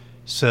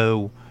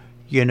 So,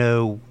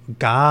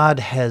 God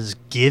has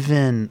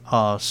given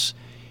us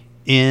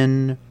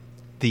in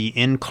the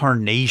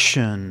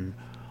incarnation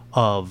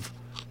of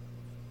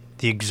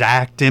the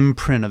exact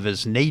imprint of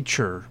his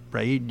nature,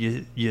 right?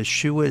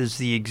 Yeshua is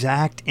the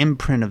exact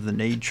imprint of the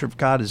nature of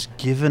God, has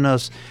given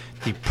us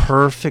the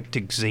perfect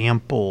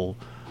example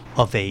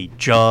of a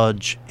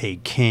judge, a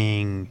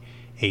king,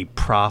 a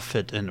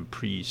prophet, and a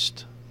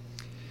priest.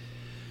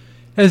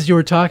 As you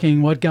were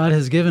talking, what God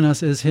has given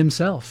us is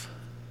himself.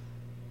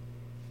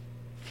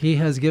 He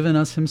has given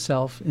us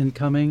himself in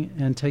coming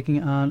and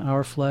taking on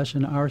our flesh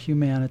and our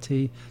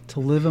humanity to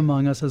live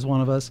among us as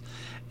one of us.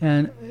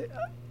 And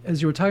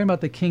as you were talking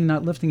about the king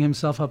not lifting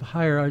himself up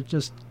higher, I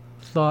just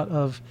thought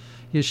of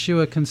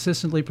Yeshua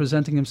consistently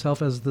presenting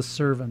himself as the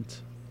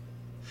servant.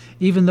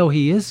 Even though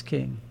he is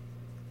king,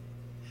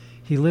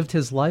 he lived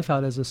his life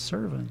out as a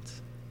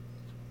servant.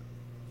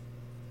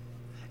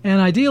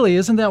 And ideally,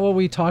 isn't that what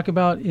we talk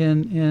about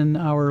in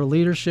our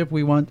leadership?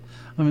 We want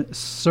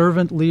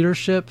servant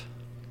leadership,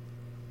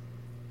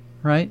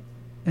 right?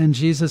 And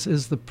Jesus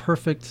is the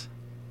perfect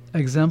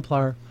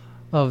exemplar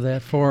of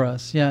that for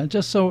us. Yeah,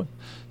 just so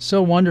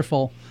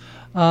wonderful.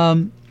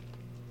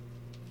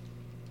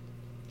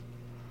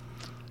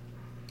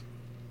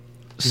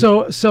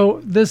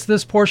 So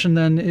this portion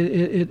then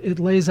it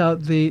lays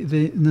out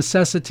the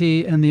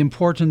necessity and the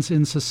importance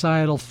in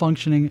societal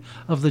functioning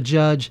of the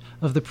judge,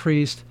 of the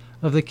priest,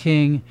 of the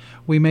king.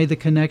 We made the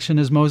connection,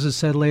 as Moses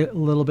said a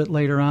little bit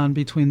later on,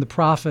 between the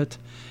prophet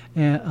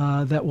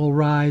that will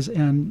rise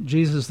and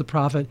Jesus the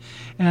prophet.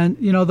 And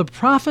the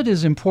prophet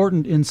is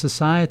important in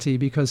society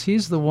because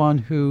he's the one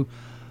who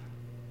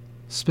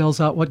spells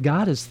out what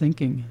God is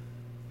thinking.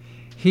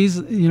 He's,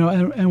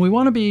 and we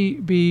want to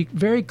be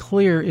very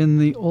clear in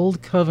the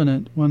Old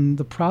Covenant when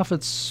the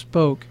prophets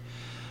spoke,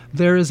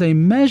 there is a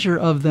measure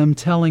of them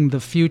telling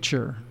the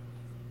future,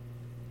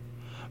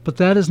 but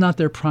that is not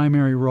their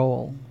primary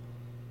role.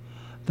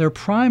 Their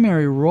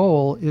primary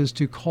role is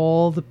to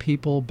call the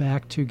people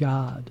back to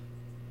God.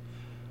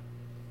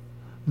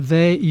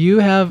 You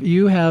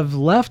have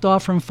left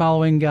off from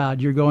following God.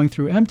 You're going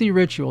through empty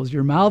rituals.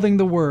 You're mouthing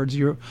the words.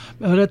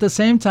 But at the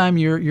same time,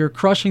 you're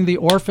crushing the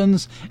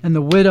orphans and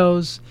the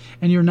widows,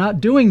 and you're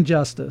not doing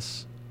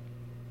justice.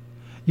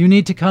 You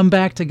need to come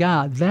back to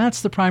God.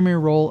 That's the primary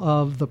role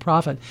of the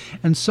prophet.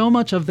 And so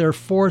much of their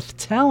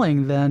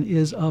forthtelling then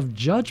is of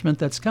judgment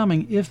that's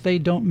coming if they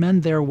don't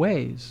mend their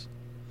ways.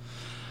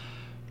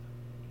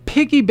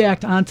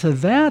 Piggybacked onto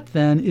that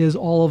then is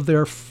all of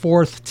their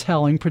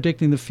forthtelling,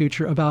 predicting the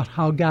future about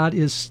how God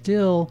is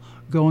still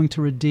going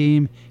to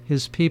redeem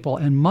his people.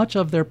 And much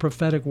of their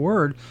prophetic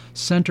word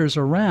centers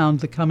around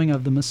the coming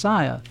of the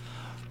Messiah.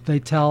 They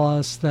tell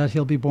us that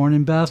he'll be born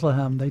in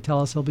Bethlehem. They tell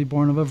us he'll be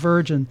born of a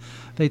virgin.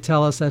 They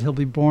tell us that he'll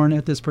be born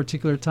at this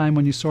particular time.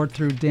 When you sort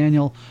through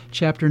Daniel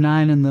chapter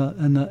 9 and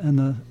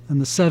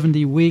the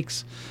 70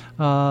 weeks,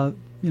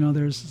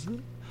 there's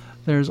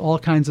There's all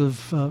kinds of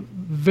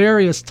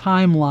various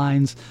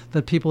timelines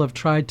that people have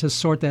tried to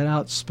sort that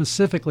out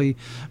specifically.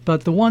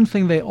 But the one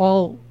thing they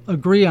all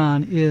agree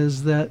on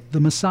is that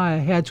the Messiah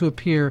had to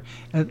appear,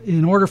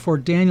 in order for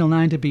Daniel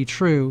 9 to be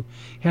true,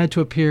 had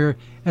to appear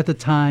at the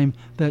time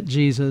that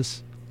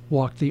Jesus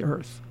walked the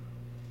earth.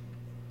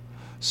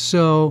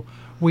 So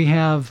we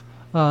have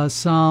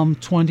Psalm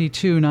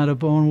 22, not a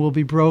bone will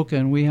be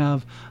broken. We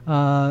have,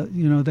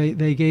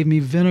 they gave me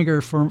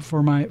vinegar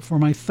for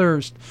my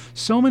thirst.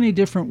 So many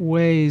different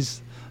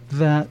ways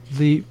that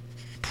the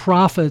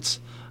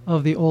prophets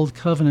of the Old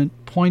Covenant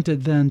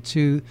pointed then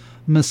to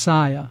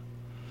Messiah.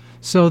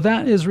 So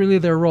that is really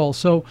their role.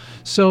 So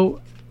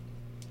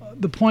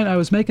the point I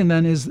was making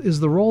then is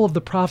the role of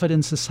the prophet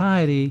in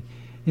society,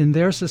 in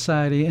their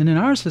society, and in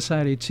our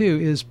society too,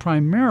 is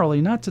primarily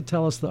not to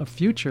tell us the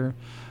future,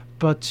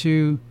 but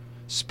to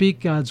speak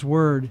God's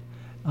word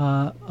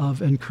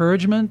of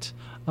encouragement,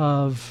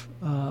 of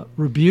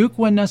rebuke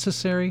when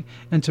necessary,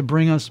 and to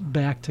bring us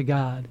back to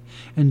God.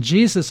 And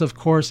Jesus, of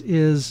course,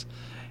 he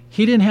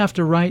didn't have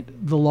to write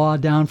the law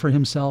down for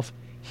himself.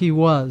 He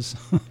was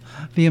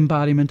the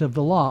embodiment of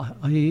the law.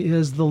 He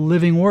is the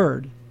living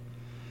word.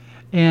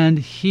 And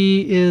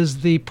he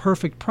is the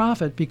perfect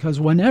prophet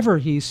because whenever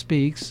he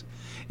speaks,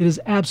 it is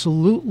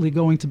absolutely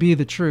going to be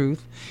the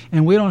truth.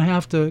 And we don't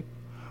have to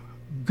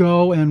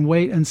go and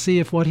wait and see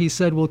if what he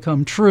said will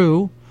come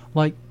true,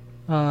 like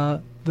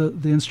the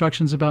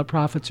instructions about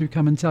prophets who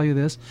come and tell you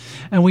this.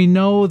 And we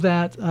know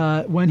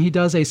that when he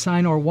does a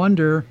sign or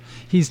wonder,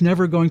 he's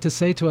never going to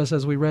say to us,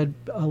 as we read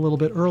a little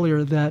bit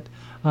earlier, that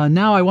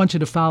now I want you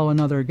to follow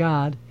another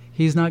God.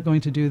 He's not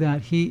going to do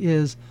that. He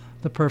is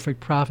the perfect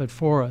prophet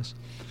for us.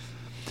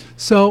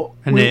 So,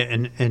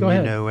 and you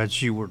know,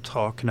 as you were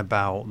talking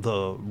about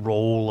the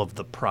role of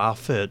the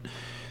prophet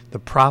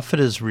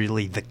is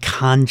really the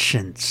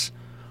conscience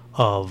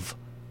of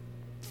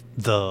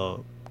the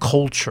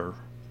culture,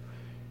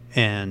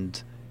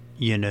 and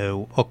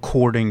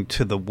according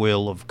to the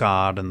will of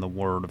God and the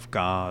word of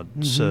God.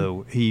 Mm-hmm.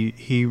 So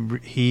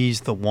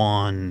he's the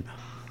one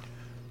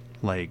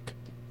like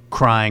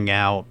crying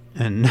out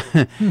and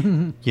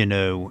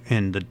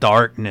in the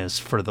darkness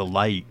for the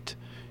light.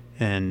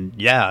 And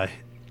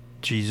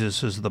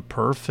Jesus is the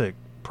perfect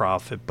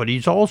prophet, but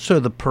he's also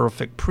the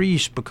perfect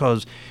priest,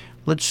 because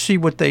let's see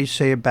what they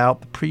say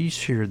about the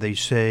priests here. They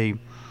say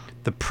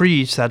the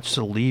priests, that's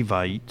the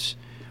Levites,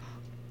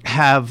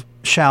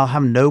 shall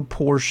have no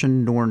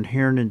portion nor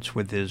inheritance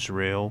with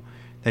Israel.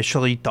 They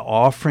shall eat the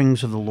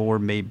offerings of the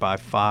Lord made by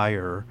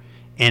fire,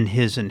 and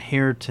his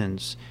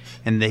inheritance,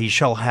 and they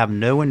shall have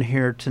no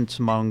inheritance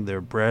among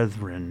their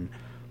brethren.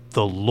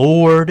 The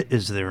Lord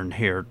is their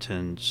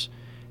inheritance,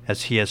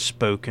 as he has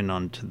spoken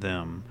unto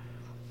them.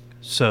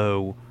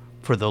 So,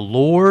 for the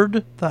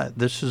Lord,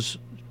 this is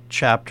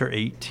chapter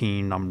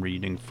 18, I'm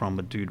reading from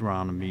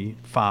Deuteronomy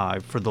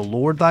 5. For the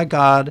Lord thy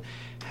God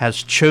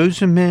has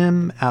chosen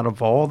him out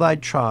of all thy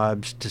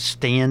tribes to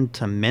stand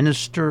to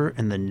minister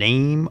in the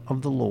name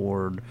of the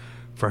Lord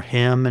for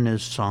him and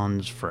his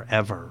sons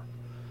forever.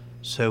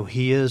 So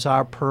he is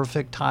our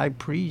perfect high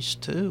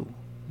priest too.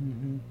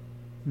 Mm-hmm.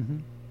 Mm-hmm.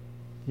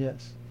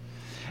 Yes.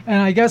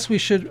 And I guess we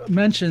should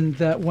mention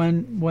that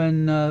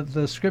when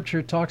the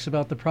scripture talks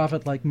about the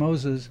prophet like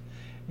Moses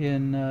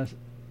in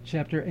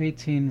chapter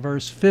 18,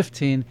 verse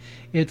 15,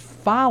 it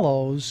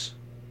follows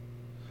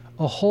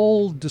a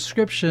whole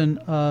description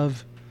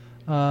of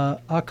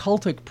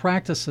occultic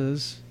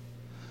practices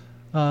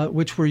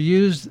which were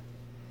used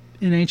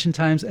in ancient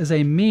times as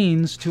a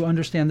means to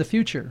understand the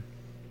future.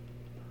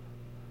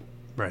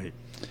 Right.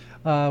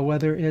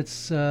 Whether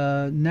it's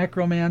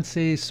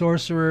necromancy,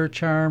 sorcerer,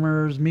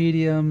 charmers,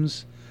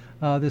 mediums,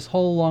 this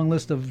whole long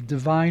list of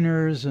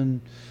diviners, and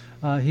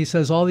he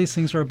says all these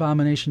things are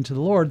abomination to the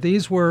Lord.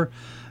 These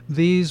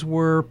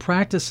were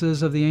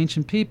practices of the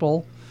ancient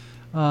people,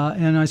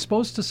 and I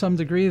suppose to some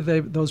degree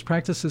those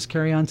practices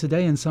carry on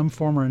today in some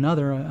form or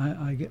another.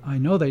 I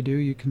know they do.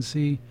 You can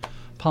see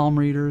palm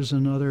readers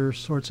and other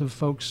sorts of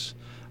folks,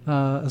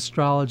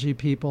 astrology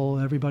people,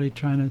 everybody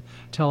trying to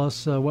tell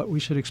us what we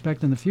should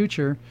expect in the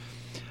future.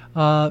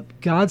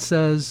 God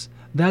says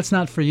that's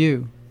not for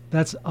you.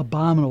 That's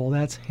abominable.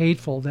 That's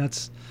hateful.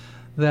 That's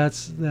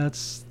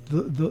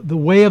the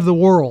way of the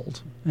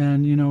world,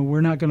 and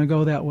we're not going to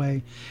go that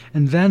way.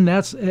 And then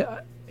that's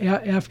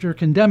after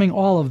condemning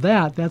all of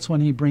that. That's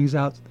when he brings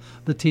out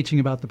the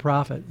teaching about the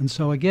prophet. And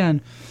so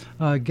again,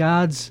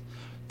 God's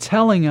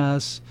telling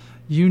us,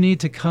 you need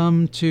to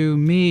come to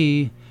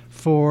me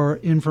for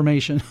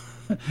information.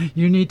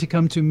 You need to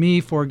come to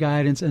me for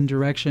guidance and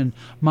direction.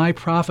 My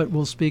prophet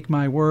will speak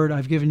my word.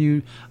 I've given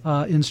you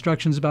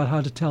instructions about how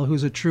to tell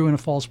who's a true and a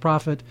false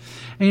prophet.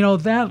 And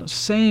that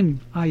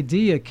same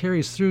idea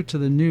carries through to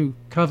the new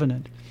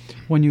covenant.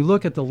 When you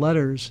look at the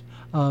letters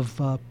of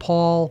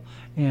Paul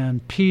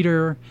and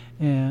Peter,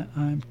 and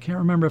I can't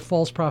remember if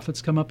false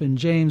prophets come up in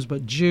James,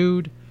 but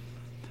Jude,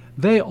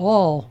 they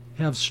all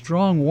have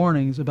strong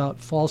warnings about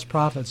false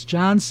prophets.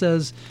 John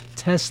says,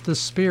 test the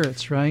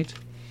spirits, right?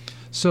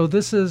 So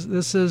this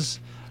is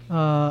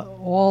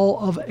all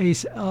of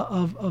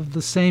of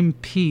the same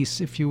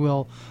piece, if you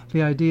will.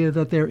 The idea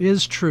that there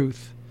is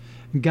truth,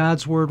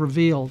 God's word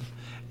revealed,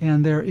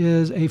 and there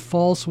is a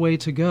false way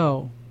to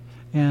go,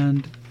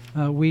 and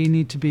we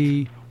need to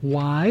be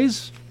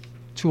wise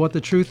to what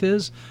the truth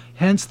is.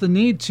 Hence the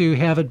need to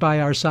have it by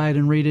our side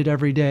and read it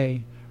every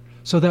day,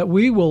 so that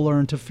we will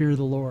learn to fear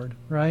the Lord.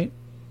 Right?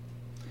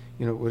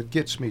 You know, what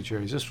gets me,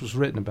 Jerry, is this was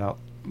written about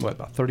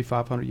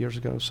 3,500 years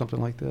ago, something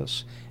like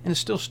this, and it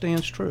still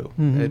stands true.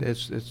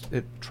 Mm-hmm.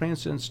 It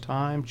transcends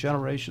time,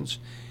 generations,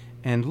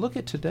 and look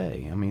at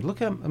today. I mean, look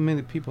how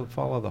many people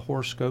follow the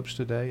horoscopes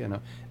today, and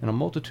a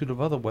multitude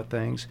of other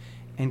things,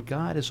 and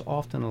God is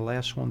often the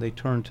last one they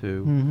turn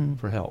to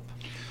for help.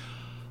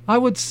 I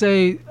would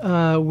say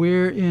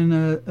we're in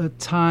a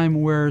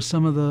time where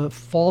some of the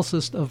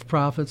falsest of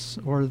prophets,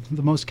 or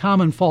the most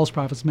common false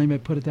prophets, maybe I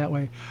put it that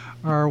way,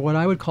 are what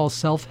I would call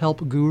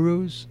self-help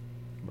gurus.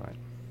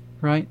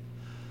 Right?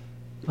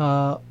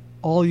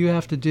 All you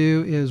have to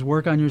do is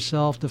work on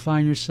yourself,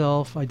 define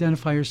yourself,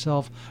 identify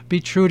yourself, be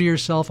true to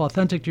yourself,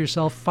 authentic to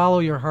yourself, follow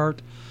your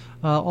heart.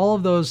 All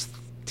of those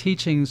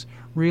teachings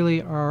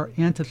really are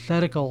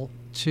antithetical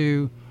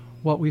to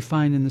what we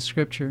find in the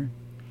Scripture.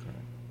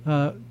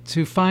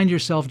 To find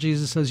yourself,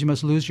 Jesus says you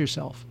must lose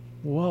yourself.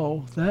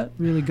 Whoa, that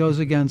really goes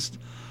against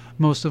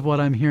most of what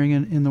I'm hearing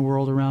in the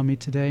world around me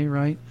today,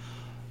 right?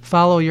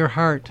 Follow your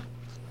heart,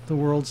 the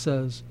world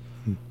says.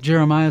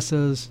 Jeremiah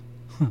says,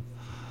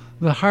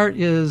 the heart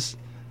is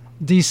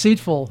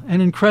deceitful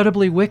and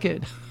incredibly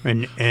wicked.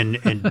 And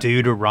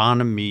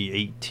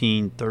Deuteronomy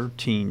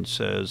 18:13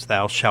 says,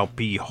 "Thou shalt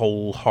be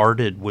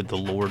wholehearted with the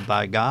Lord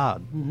thy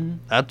God." Mm-hmm.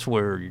 That's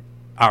where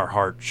our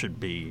heart should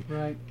be.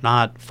 Right.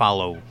 Not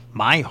follow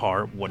my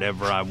heart,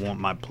 whatever I want,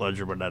 my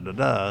pleasure,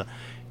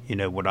 you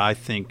know, what I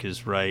think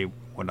is right,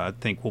 what I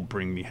think will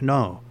bring me.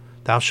 No.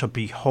 Thou shalt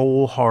be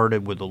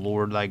wholehearted with the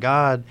Lord thy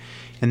God.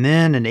 And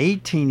then in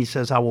 18 he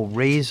says, I will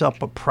raise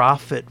up a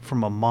prophet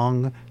from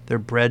among their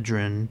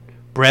brethren,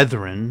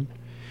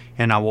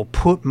 and I will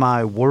put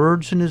my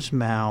words in his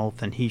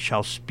mouth, and he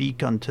shall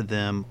speak unto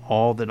them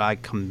all that I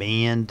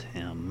command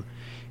him.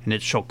 And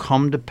it shall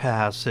come to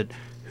pass that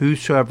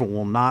whosoever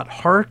will not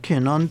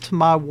hearken unto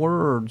my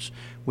words,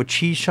 which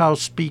he shall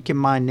speak in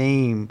my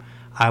name,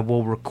 I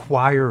will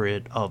require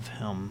it of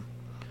him.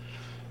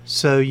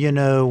 So, you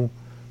know,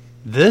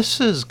 this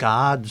is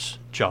God's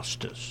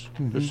justice.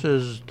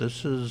 Mm-hmm.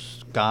 This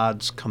is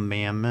God's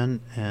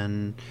commandment,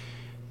 and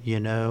you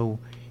know,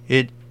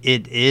 it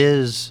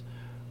is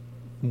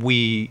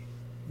we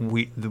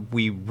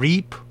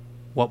reap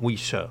what we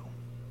sow.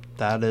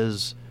 That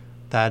is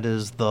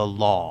the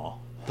law.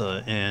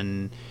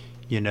 And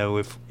you know,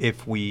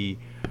 if we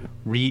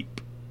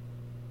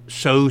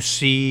sow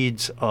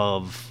seeds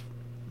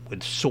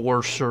with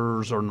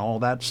sorcerers and all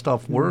that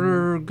stuff,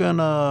 we're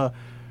gonna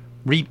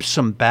reap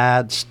some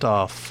bad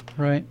stuff.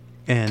 Right.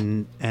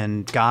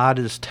 And God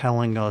is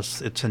telling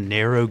us it's a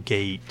narrow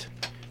gate,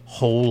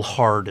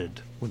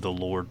 wholehearted with the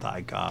Lord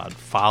thy God.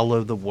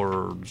 Follow the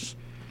words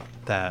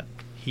that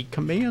he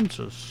commands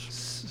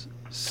us.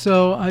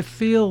 So I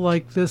feel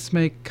like this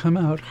may come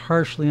out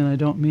harshly, and I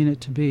don't mean it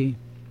to be.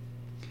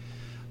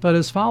 But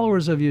as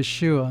followers of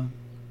Yeshua,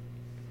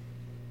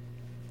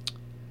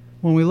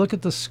 when we look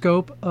at the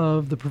scope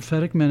of the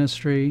prophetic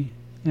ministry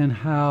and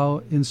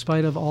how, in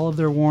spite of all of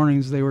their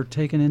warnings, they were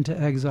taken into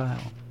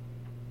exile.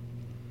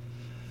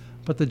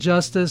 But the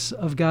justice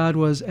of God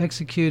was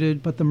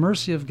executed, but the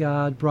mercy of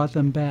God brought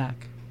them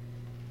back.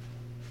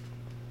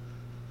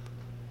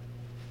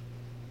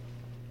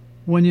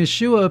 When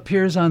Yeshua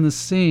appears on the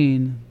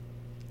scene,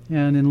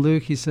 and in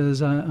Luke he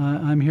says,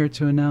 I'm here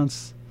to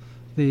announce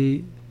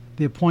the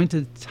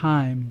appointed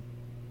time,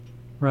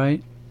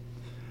 right?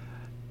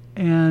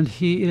 And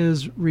he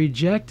is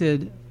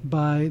rejected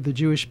by the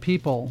Jewish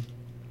people.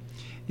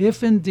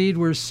 If indeed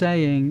we're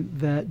saying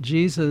that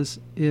Jesus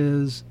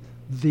is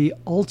the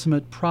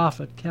ultimate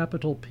prophet,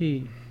 capital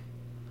P,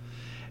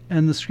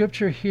 and the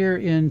scripture here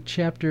in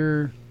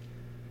chapter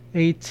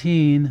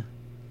 18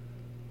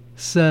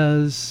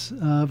 says,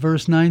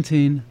 verse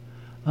 19,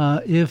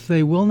 if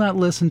they will not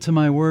listen to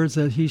my words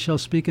that he shall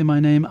speak in my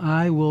name,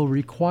 I will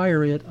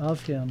require it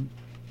of him.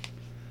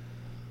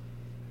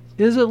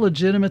 Is it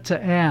legitimate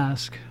to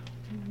ask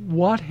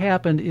what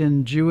happened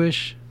in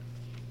Jewish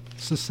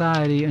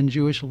society and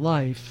Jewish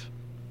life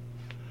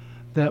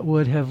that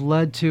would have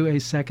led to a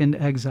second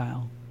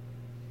exile?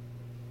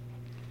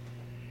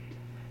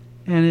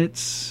 And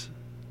it's,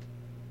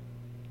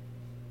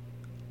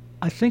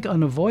 I think,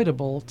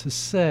 unavoidable to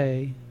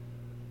say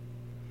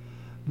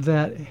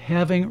that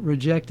having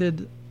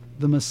rejected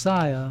the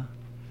Messiah,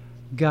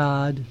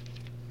 God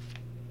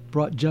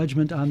brought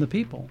judgment on the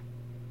people.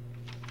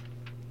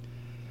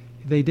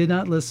 They did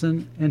not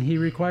listen, and he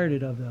required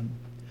it of them.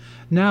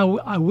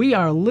 Now, we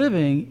are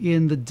living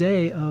in the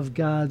day of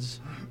God's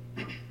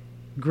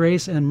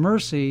grace and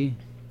mercy,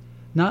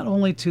 not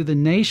only to the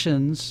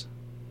nations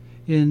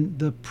in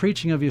the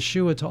preaching of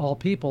Yeshua to all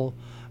people,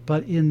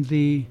 but in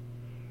the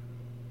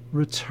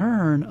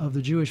return of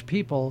the Jewish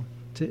people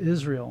to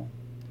Israel,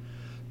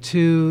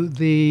 to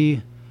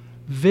the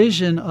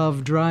vision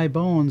of dry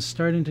bones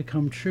starting to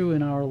come true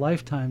in our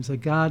lifetimes,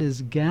 that God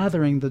is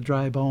gathering the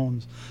dry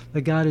bones,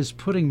 that God is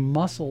putting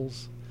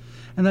muscles,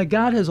 and that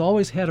God has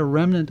always had a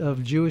remnant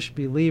of Jewish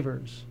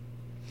believers,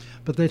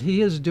 but that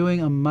he is doing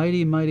a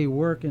mighty, mighty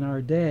work in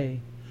our day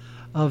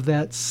of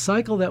that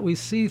cycle that we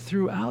see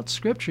throughout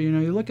Scripture. You know,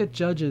 you look at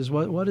Judges.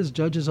 What is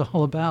Judges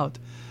all about?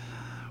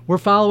 We're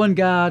following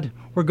God.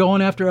 We're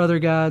going after other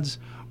gods.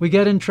 We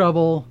get in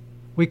trouble.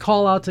 We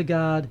call out to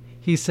God.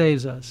 He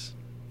saves us.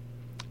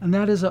 And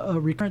that is a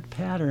recurrent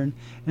pattern.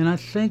 And I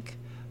think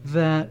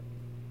that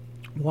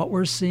what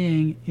we're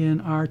seeing in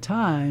our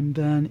time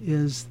then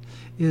is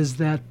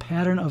that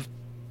pattern of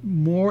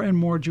more and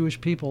more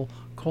Jewish people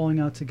calling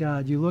out to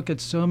God. You look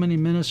at so many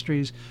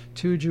ministries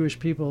to Jewish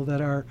people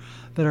that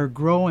are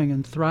growing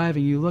and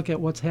thriving. You look at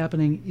what's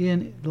happening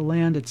in the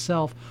land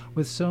itself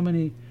with so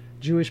many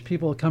Jewish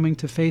people coming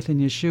to faith in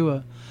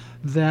Yeshua,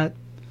 that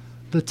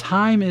the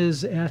time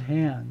is at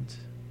hand.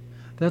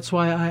 That's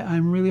why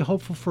I'm really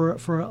hopeful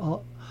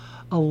for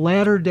a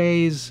latter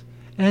days,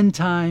 end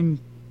time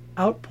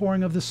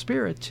outpouring of the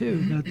Spirit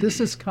too. That this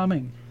is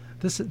coming.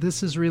 This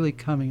is really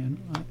coming.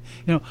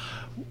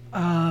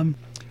 And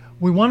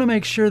we want to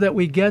make sure that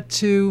we get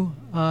to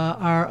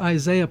our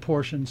Isaiah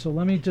portion. So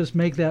let me just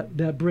make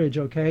that bridge,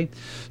 okay?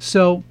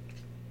 So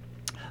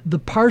the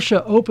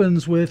Parsha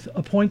opens with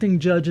appointing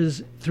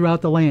judges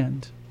throughout the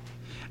land.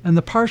 And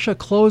the Parsha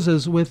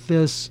closes with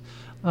this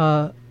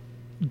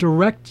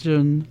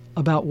direction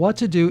about what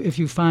to do if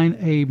you find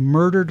a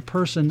murdered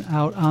person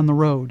out on the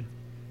road.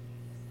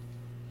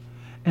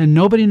 And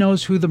nobody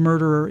knows who the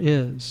murderer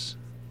is.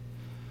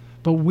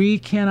 But we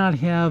cannot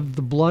have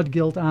the blood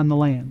guilt on the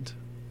land.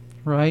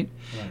 Right?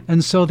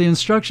 And so the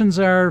instructions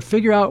are,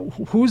 figure out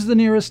who's the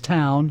nearest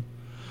town,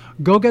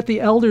 go get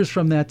the elders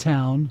from that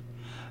town,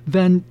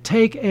 then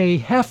take a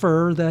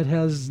heifer that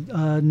has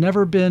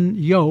never been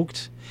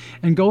yoked,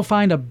 and go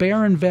find a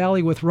barren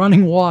valley with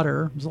running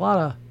water. There's a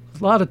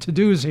lot of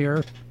to-dos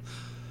here.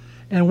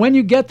 And when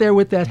you get there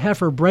with that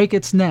heifer, break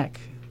its neck.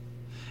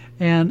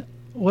 And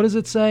what does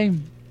it say?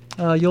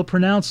 You'll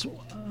pronounce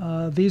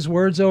these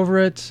words over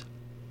it.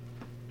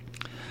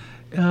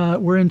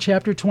 We're in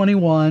chapter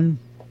 21.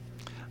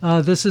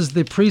 This is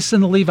the priests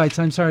and the Levites.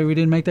 I'm sorry, we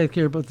didn't make that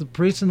clear, but the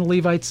priests and the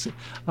Levites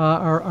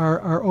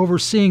are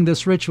overseeing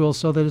this ritual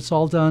so that it's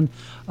all done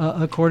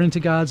according to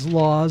God's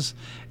laws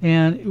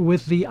and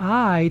with the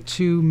eye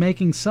to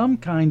making some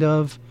kind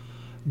of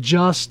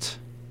just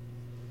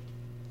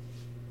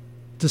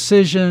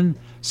decision,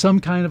 some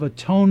kind of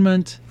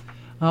atonement,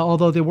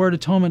 although the word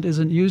atonement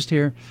isn't used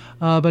here.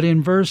 But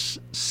in verse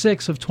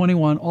 6 of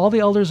 21, all the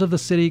elders of the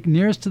city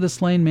nearest to the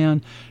slain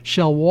man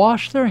shall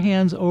wash their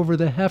hands over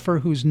the heifer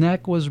whose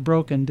neck was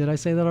broken. Did I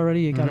say that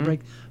already? You got to break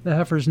the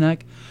heifer's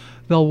neck.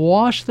 They'll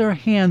wash their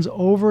hands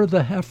over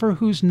the heifer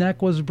whose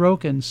neck was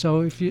broken.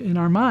 So if you, in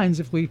our minds,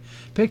 if we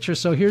picture,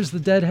 so here's the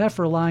dead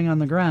heifer lying on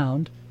the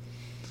ground.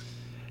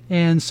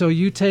 And so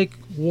you take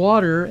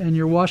water and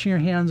you're washing your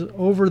hands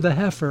over the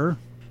heifer.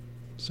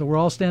 So we're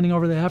all standing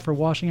over the heifer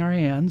washing our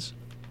hands.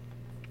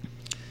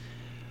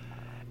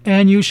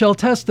 And you shall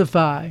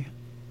testify,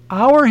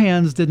 our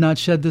hands did not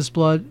shed this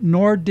blood,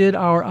 nor did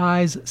our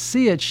eyes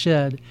see it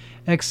shed,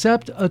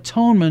 except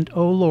atonement,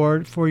 O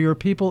Lord, for your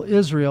people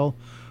Israel,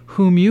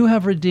 whom you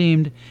have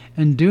redeemed,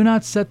 and do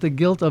not set the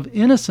guilt of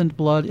innocent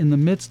blood in the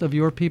midst of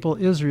your people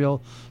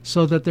Israel,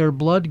 so that their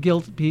blood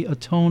guilt be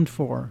atoned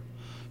for.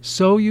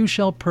 So you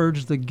shall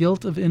purge the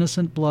guilt of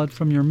innocent blood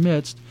from your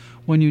midst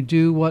when you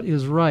do what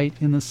is right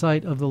in the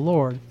sight of the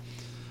Lord.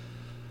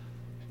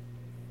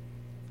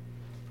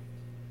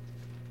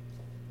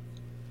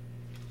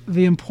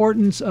 The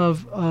importance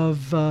of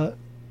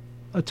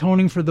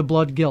atoning for the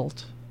blood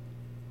guilt.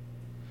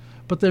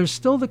 But there's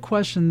still the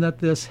question that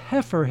this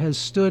heifer has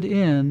stood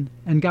in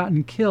and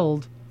gotten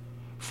killed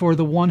for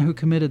the one who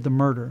committed the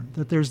murder,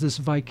 that there's this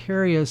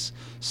vicarious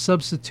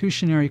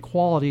substitutionary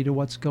quality to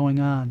what's going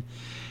on.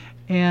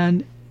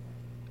 And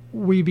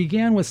we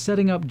began with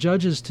setting up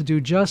judges to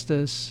do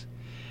justice,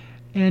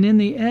 and in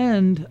the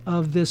end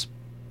of this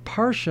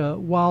Parsha,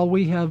 while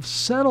we have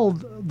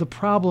settled the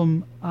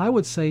problem, I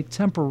would say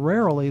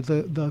temporarily,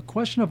 the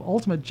question of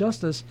ultimate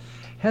justice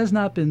has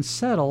not been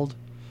settled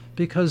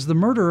because the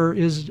murderer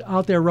is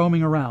out there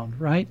roaming around,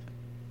 right?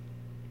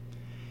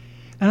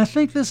 And I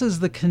think this is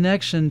the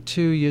connection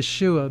to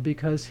Yeshua,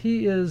 because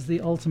he is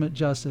the ultimate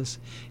justice.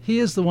 He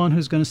is the one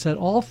who's going to set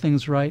all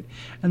things right,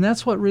 and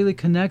that's what really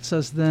connects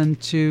us then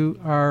to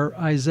our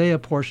Isaiah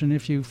portion.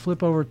 If you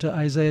flip over to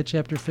Isaiah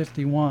chapter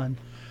 51,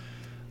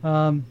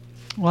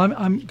 well,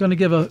 I'm going to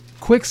give a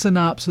quick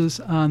synopsis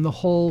on the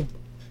whole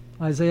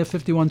Isaiah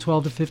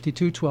 51:12 to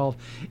 52:12.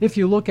 If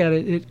you look at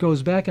it, it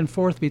goes back and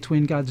forth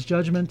between God's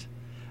judgment,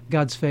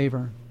 God's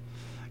favor,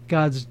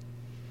 God's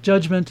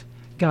judgment,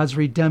 God's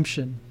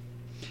redemption.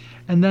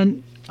 And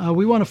then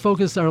we want to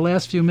focus our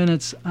last few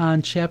minutes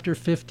on chapter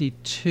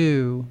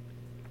 52,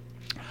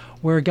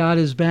 where God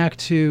is back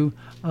to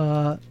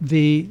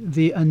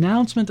the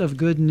announcement of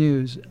good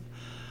news.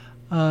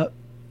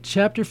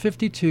 Chapter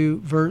 52,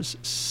 verse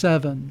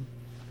 7.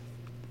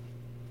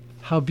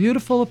 How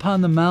beautiful upon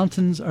the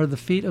mountains are the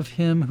feet of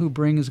him who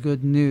brings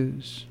good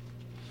news.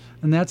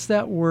 And that's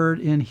that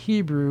word in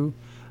Hebrew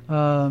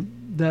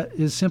that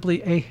is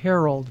simply a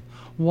herald.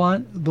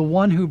 The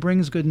one who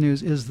brings good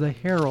news is the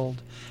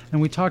herald.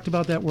 And we talked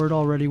about that word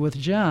already with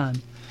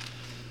John.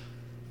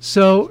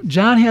 So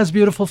John has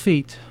beautiful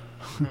feet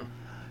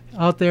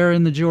out there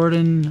in the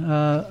Jordan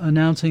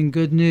announcing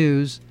good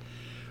news.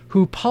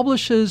 Who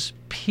publishes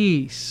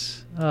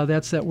peace.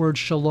 That's that word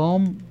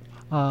shalom,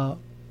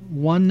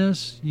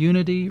 oneness,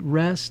 unity,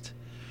 rest.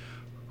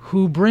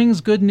 Who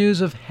brings good news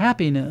of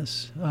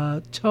happiness,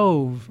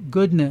 tov,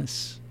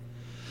 goodness.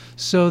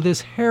 So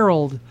this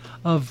herald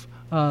of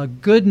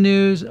good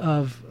news,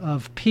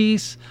 of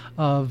peace,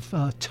 of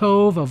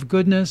tov, of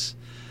goodness.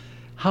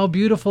 How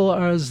beautiful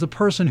is the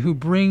person who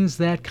brings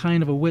that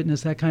kind of a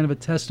witness, that kind of a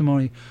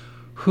testimony,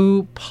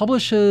 who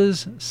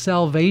publishes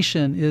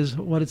salvation is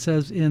what it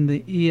says in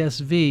the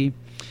ESV.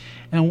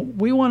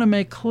 And we want to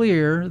make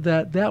clear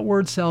that that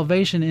word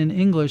salvation in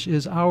English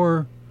is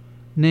our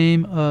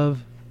name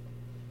of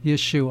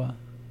Yeshua.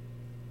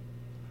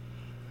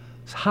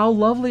 How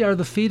lovely are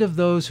the feet of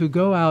those who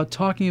go out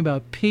talking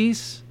about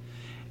peace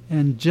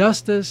and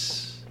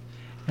justice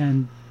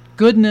and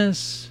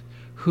goodness,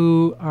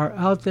 who are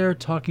out there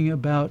talking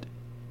about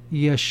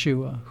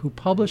Yeshua, who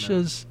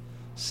publishes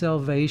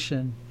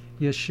salvation,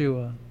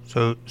 Yeshua.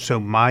 So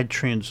my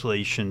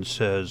translation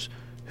says,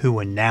 who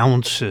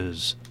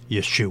announces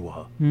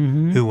Yeshua,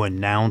 who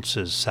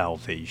announces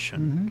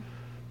salvation.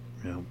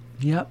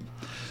 Yep.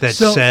 That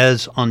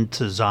says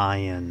unto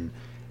Zion,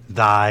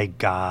 thy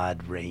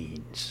God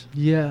reigns.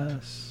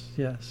 Yes.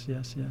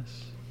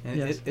 And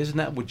Yes. isn't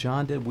that what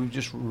John did? We've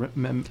just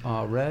read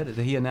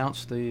that he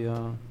announced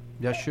the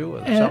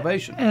Yeshua, the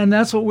salvation. And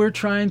that's what we're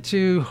trying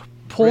to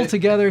pull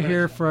together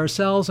here for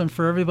ourselves and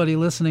for everybody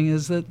listening,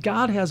 is that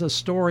God has a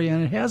story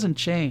and it hasn't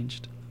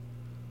changed.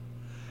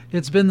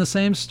 It's been the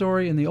same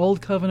story in the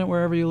Old Covenant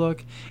wherever you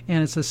look,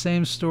 and it's the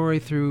same story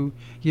through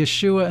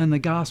Yeshua and the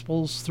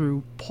Gospels,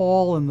 through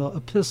Paul and the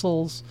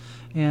epistles,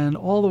 and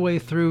all the way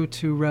through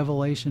to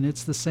Revelation.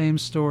 It's the same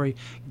story.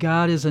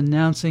 God is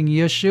announcing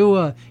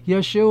Yeshua,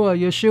 Yeshua,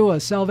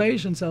 Yeshua,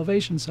 salvation,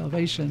 salvation,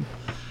 salvation.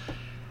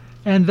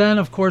 And then,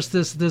 of course,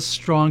 this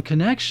strong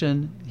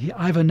connection.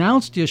 I've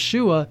announced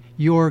Yeshua,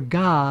 your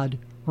God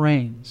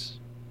reigns.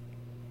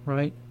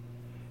 Right?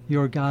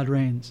 Your God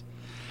reigns.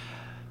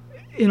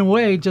 In a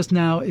way, just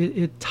now,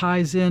 it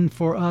ties in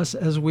for us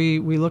as we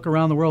look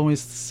around the world and we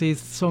see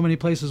so many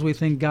places we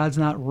think God's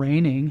not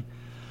reigning.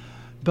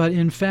 But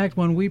in fact,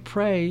 when we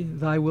pray,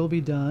 thy will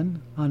be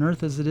done on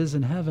earth as it is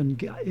in heaven,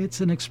 it's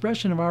an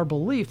expression of our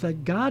belief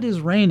that God is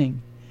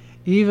reigning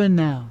even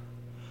now.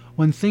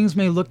 When things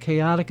may look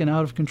chaotic and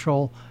out of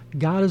control,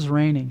 God is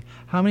reigning.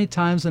 How many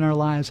times in our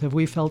lives have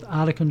we felt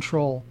out of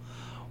control?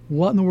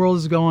 What in the world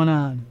is going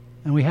on?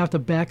 And we have to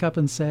back up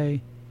and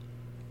say,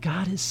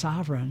 God is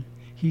sovereign.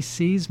 He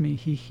sees me.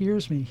 He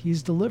hears me.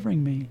 He's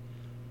delivering me.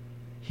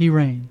 He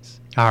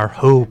reigns. Our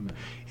hope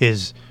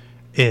is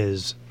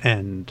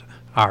and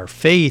our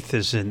faith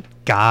is in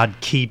God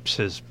keeps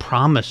his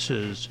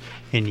promises,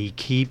 and he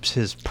keeps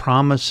his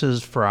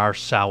promises for our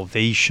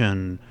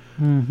salvation.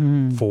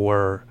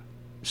 For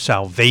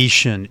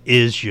salvation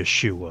is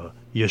Yeshua.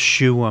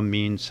 Yeshua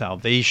means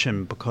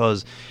salvation,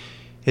 because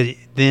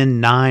then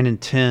 9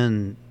 and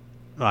 10,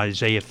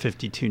 Isaiah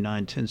 52,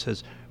 9, 10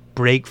 says,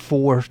 break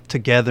forth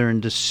together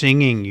into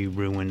singing, you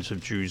ruins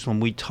of Jerusalem.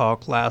 We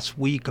talked last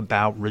week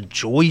about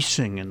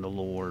rejoicing in the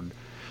Lord.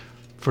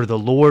 For the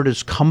Lord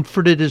has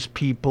comforted his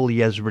people. He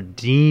has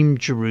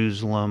redeemed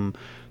Jerusalem.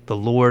 The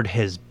Lord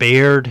has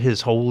bared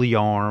his holy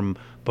arm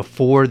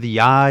before the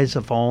eyes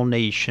of all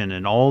nation,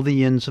 and all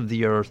the ends of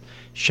the earth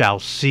shall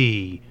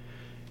see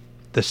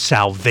the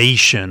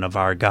salvation of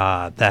our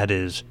God. That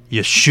is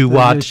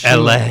Yeshuat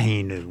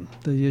Eloheinu.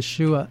 The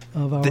Yeshua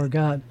of our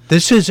God.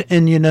 This is,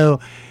 and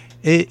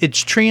it's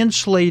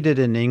translated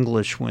in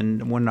English.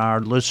 When our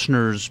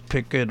listeners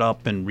pick it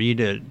up and read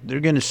it,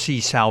 they're going to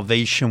see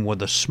salvation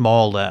with a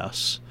small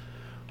s.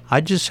 I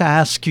just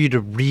ask you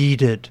to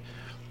read it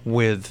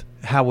with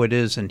how it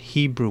is in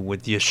Hebrew,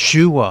 with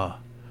Yeshua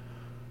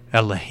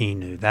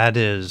Eloheinu. That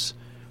is,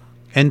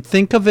 and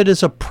think of it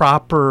as a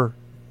proper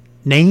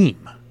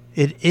name.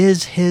 It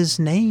is his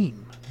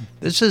name.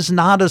 This is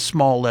not a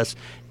small s.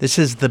 This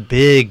is the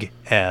big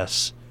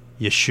S,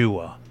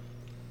 Yeshua.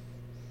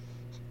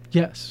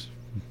 Yes.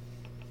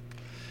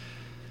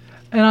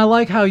 And I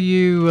like how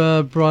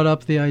you brought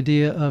up the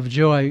idea of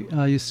joy.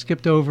 You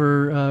skipped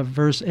over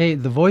verse 8.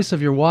 The voice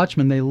of your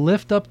watchmen, they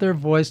lift up their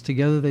voice,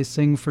 together they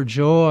sing for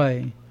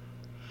joy.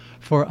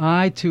 For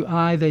eye to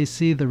eye they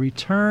see the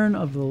return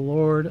of the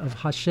Lord, of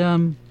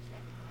Hashem,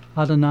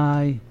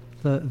 Adonai,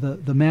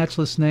 the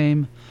matchless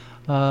name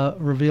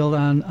revealed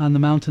on the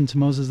mountain to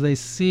Moses. They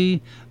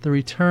see the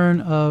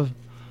return of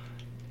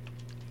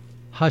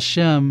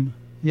Hashem,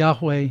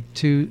 Yahweh,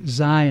 to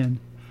Zion.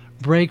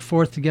 Break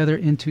forth together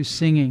into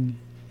singing.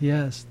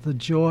 Yes, the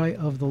joy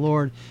of the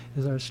Lord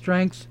is our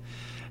strength.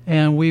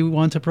 And we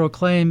want to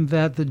proclaim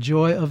that the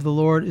joy of the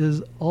Lord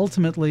is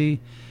ultimately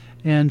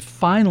and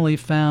finally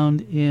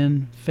found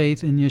in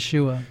faith in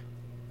Yeshua.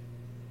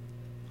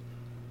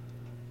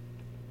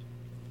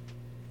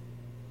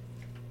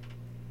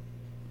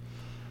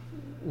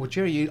 Well,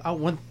 Jerry,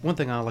 one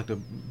thing I'd like to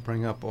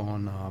bring up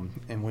on,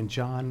 and when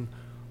John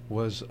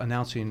was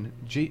announcing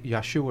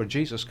Yeshua,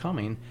 Jesus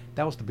coming,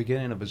 that was the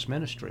beginning of his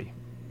ministry.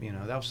 You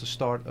know, that was the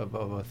start of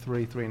a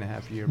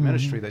 3.5 year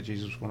ministry that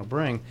Jesus was going to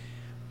bring.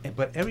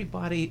 But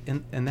everybody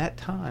in that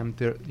time,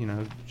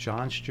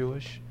 John's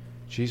Jewish,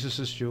 Jesus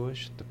is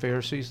Jewish, the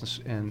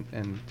Pharisees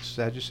and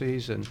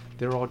Sadducees, and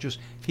they're all Jews.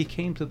 He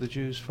came to the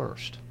Jews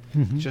first,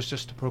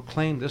 just to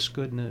proclaim this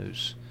good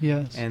news.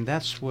 Yes. And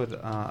that's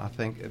what I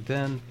think.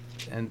 Then,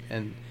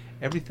 and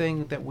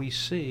everything that we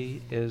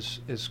see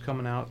is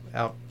coming out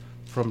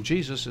from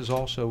Jesus is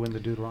also in the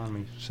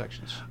Deuteronomy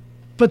sections.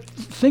 But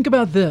think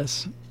about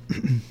this.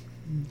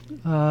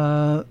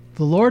 The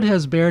Lord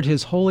has bared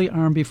his holy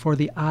arm before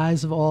the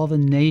eyes of all the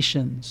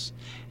nations,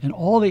 and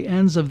all the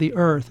ends of the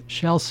earth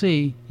shall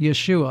see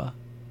Yeshua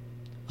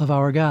of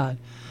our God.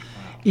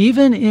 Wow.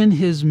 Even in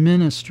his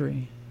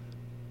ministry,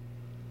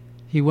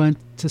 he went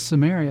to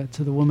Samaria,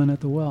 to the woman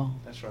at the well.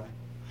 That's right.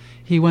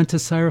 He went to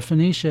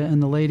Syrophoenicia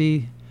and the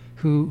lady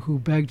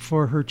who begged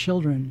for her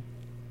children.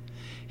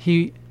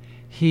 He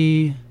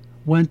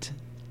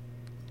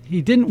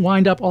didn't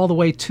wind up all the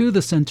way to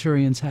the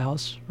centurion's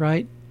house,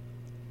 right?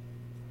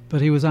 But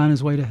he was on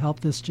his way to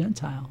help this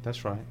Gentile.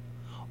 That's right.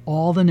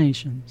 All the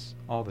nations.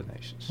 All the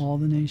nations. All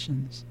the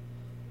nations.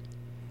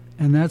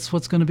 And that's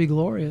what's going to be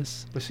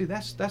glorious. But see,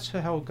 that's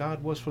how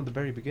God was from the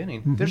very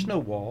beginning. There's no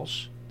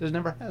walls. There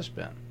never has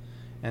been.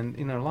 And,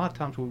 a lot of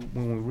times when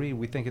we read,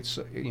 we think it's,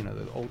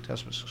 the Old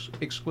Testament's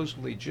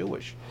exclusively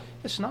Jewish.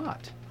 It's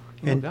not.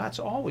 God's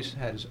always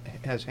has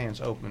hands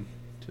open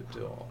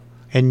to all.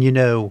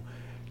 And,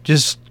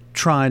 just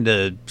trying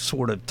to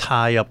sort of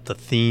tie up the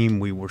theme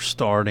we were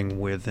starting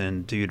with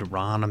in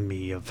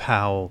Deuteronomy of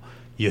how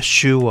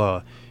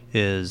Yeshua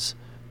is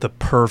the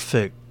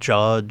perfect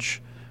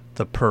judge,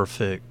 the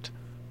perfect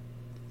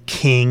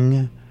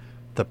king,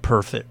 the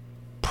perfect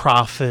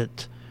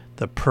prophet,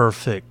 the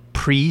perfect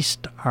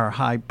priest, our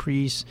high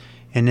priest.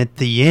 And at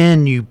the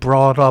end, you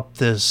brought up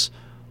this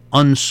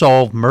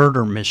unsolved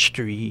murder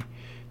mystery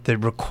that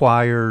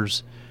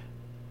requires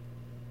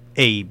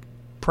a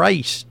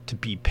price to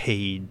be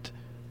paid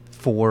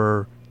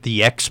for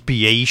the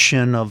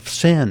expiation of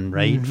sin,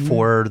 right?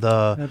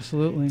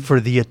 Absolutely. For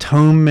the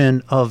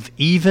atonement of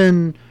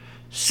even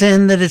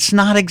sin that it's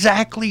not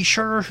exactly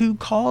sure who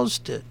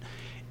caused it.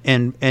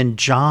 And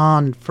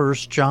John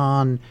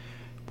the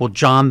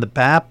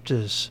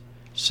Baptist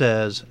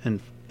says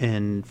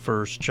in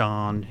 1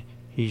 John,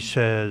 he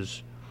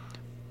says,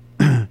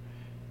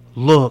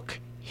 look,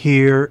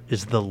 here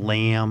is the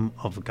Lamb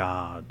of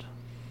God.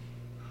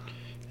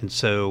 And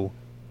so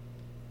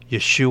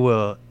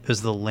Yeshua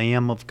is the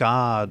Lamb of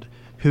God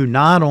who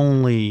not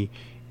only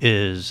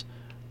is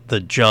the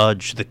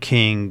judge, the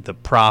king, the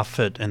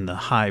prophet, and the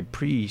high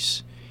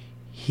priest,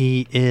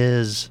 he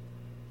is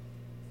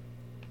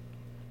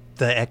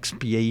the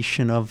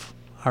expiation of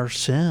our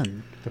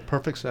sin. The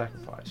perfect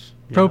sacrifice.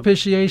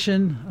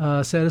 Propitiation,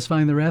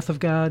 satisfying the wrath of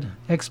God.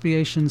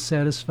 Expiation,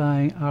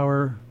 satisfying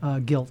our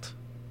guilt.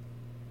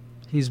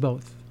 He's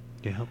both.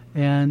 Yeah.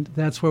 And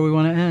that's where we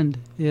want to end,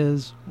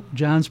 is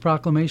John's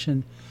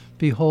proclamation.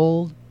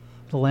 Behold,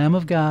 the Lamb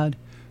of God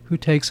who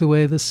takes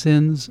away the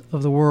sins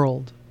of the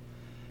world.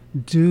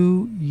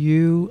 Do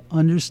you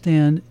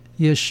understand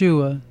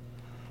Yeshua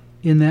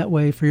in that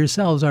way for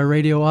yourselves, our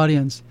radio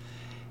audience?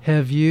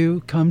 Have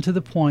you come to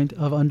the point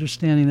of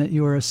understanding that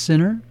you are a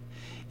sinner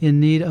in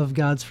need of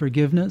God's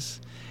forgiveness,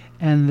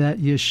 and that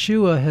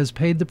Yeshua has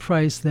paid the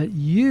price that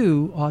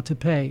you ought to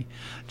pay?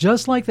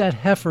 Just like that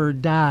heifer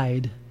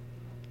died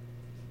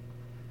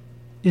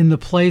in the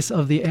place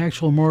of the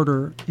actual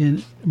murderer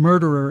in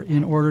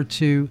order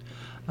to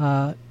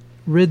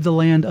rid the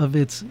land of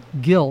its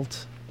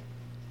guilt,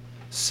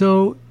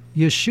 so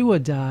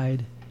Yeshua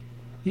died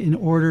in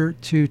order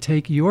to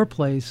take your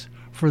place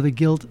for the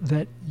guilt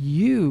that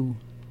you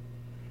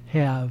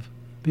have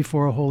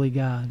before a holy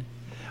God.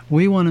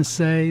 We want to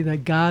say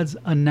that God's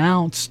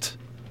announced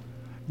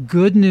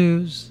good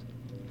news,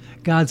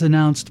 God's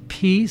announced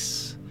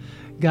peace,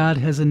 God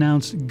has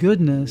announced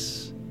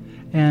goodness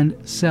and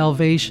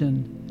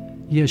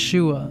salvation,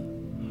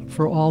 Yeshua,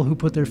 for all who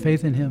put their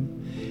faith in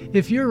him.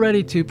 If you're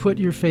ready to put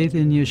your faith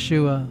in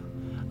Yeshua,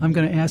 I'm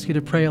going to ask you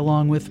to pray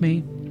along with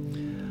me.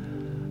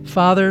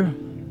 Father,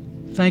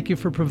 thank you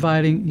for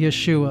providing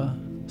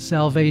Yeshua,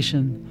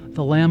 salvation,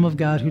 the Lamb of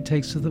God who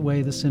takes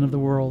away the sin of the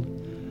world.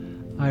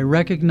 I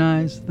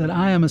recognize that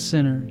I am a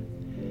sinner,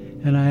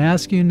 and I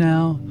ask you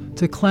now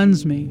to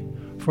cleanse me,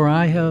 for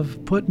I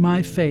have put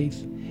my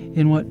faith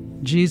in what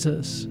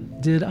Jesus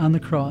did on the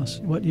cross,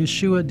 what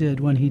Yeshua did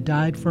when he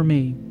died for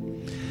me.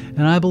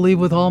 And I believe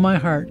with all my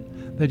heart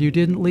that you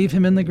didn't leave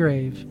him in the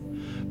grave,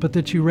 but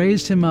that you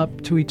raised him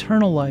up to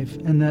eternal life,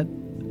 and that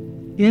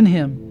in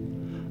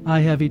him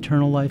I have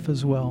eternal life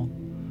as well.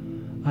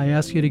 I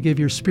ask you to give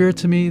your Spirit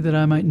to me that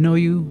I might know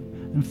you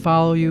and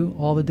follow you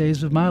all the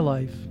days of my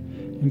life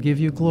and give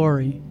you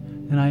glory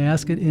And I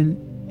ask it in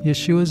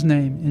Yeshua's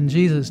name, in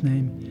Jesus'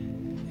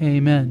 name.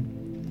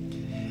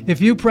 Amen. If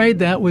you prayed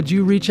that, would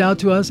you reach out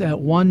to us at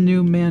One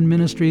New Man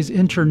Ministries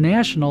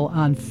International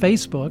on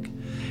Facebook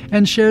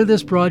and share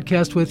this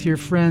broadcast with your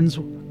friends,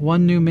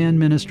 One New Man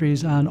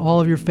Ministries, on all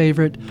of your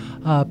favorite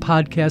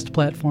podcast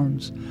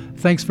platforms.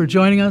 Thanks for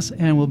joining us,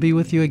 and we'll be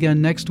with you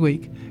again next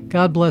week.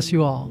 God bless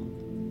you all.